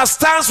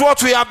understands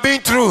what we have been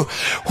through.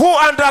 Who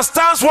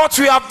understands what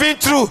we have been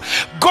through.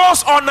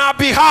 Goes on our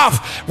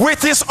behalf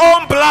with his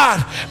own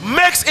blood.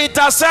 Makes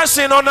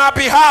intercession on our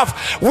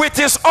behalf with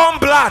his own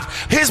blood.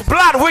 His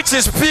blood which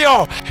is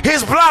pure.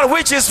 His blood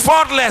which is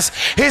faultless.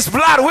 His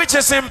blood which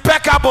is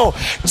impeccable.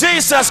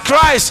 Jesus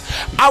Christ,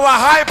 our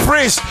high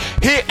priest,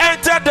 he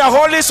entered the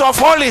holies of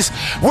holies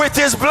with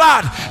his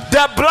blood.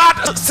 The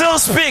blood still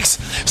speaks,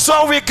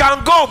 so we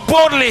can go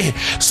boldly.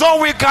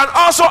 So we can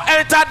also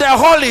enter the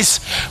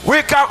holies.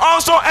 We can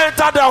also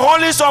enter the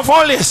holies of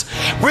holies.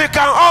 We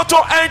can also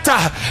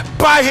enter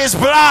by his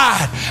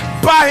blood.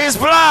 By his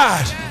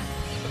blood.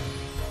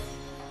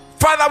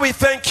 Father, we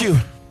thank you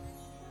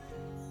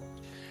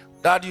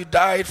that you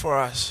died for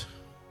us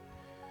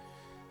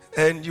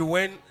and you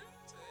went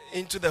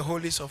into the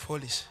holies of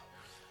holies.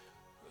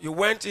 You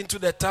went into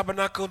the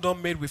tabernacle not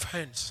made with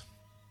hands,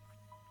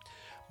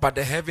 but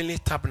the heavenly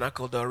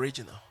tabernacle, the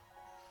original,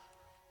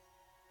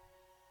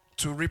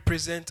 to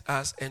represent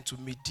us and to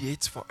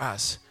mediate for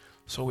us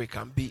so we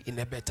can be in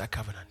a better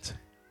covenant.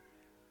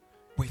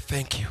 We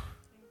thank you.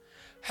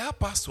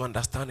 Help us to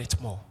understand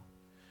it more.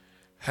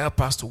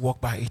 Help us to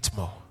walk by it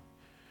more.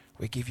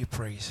 We give you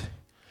praise.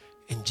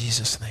 In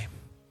Jesus' name.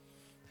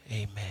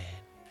 Amen.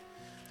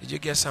 Did you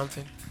get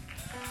something?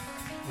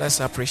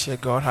 Let's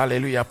appreciate God.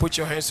 Hallelujah. Put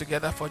your hands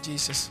together for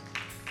Jesus.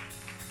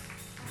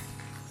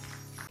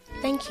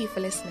 Thank you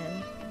for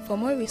listening. For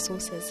more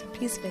resources,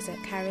 please visit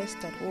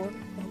charis.org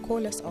or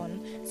call us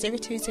on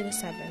 0207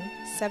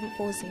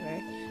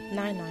 740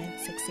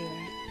 9960.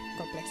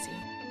 God bless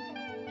you.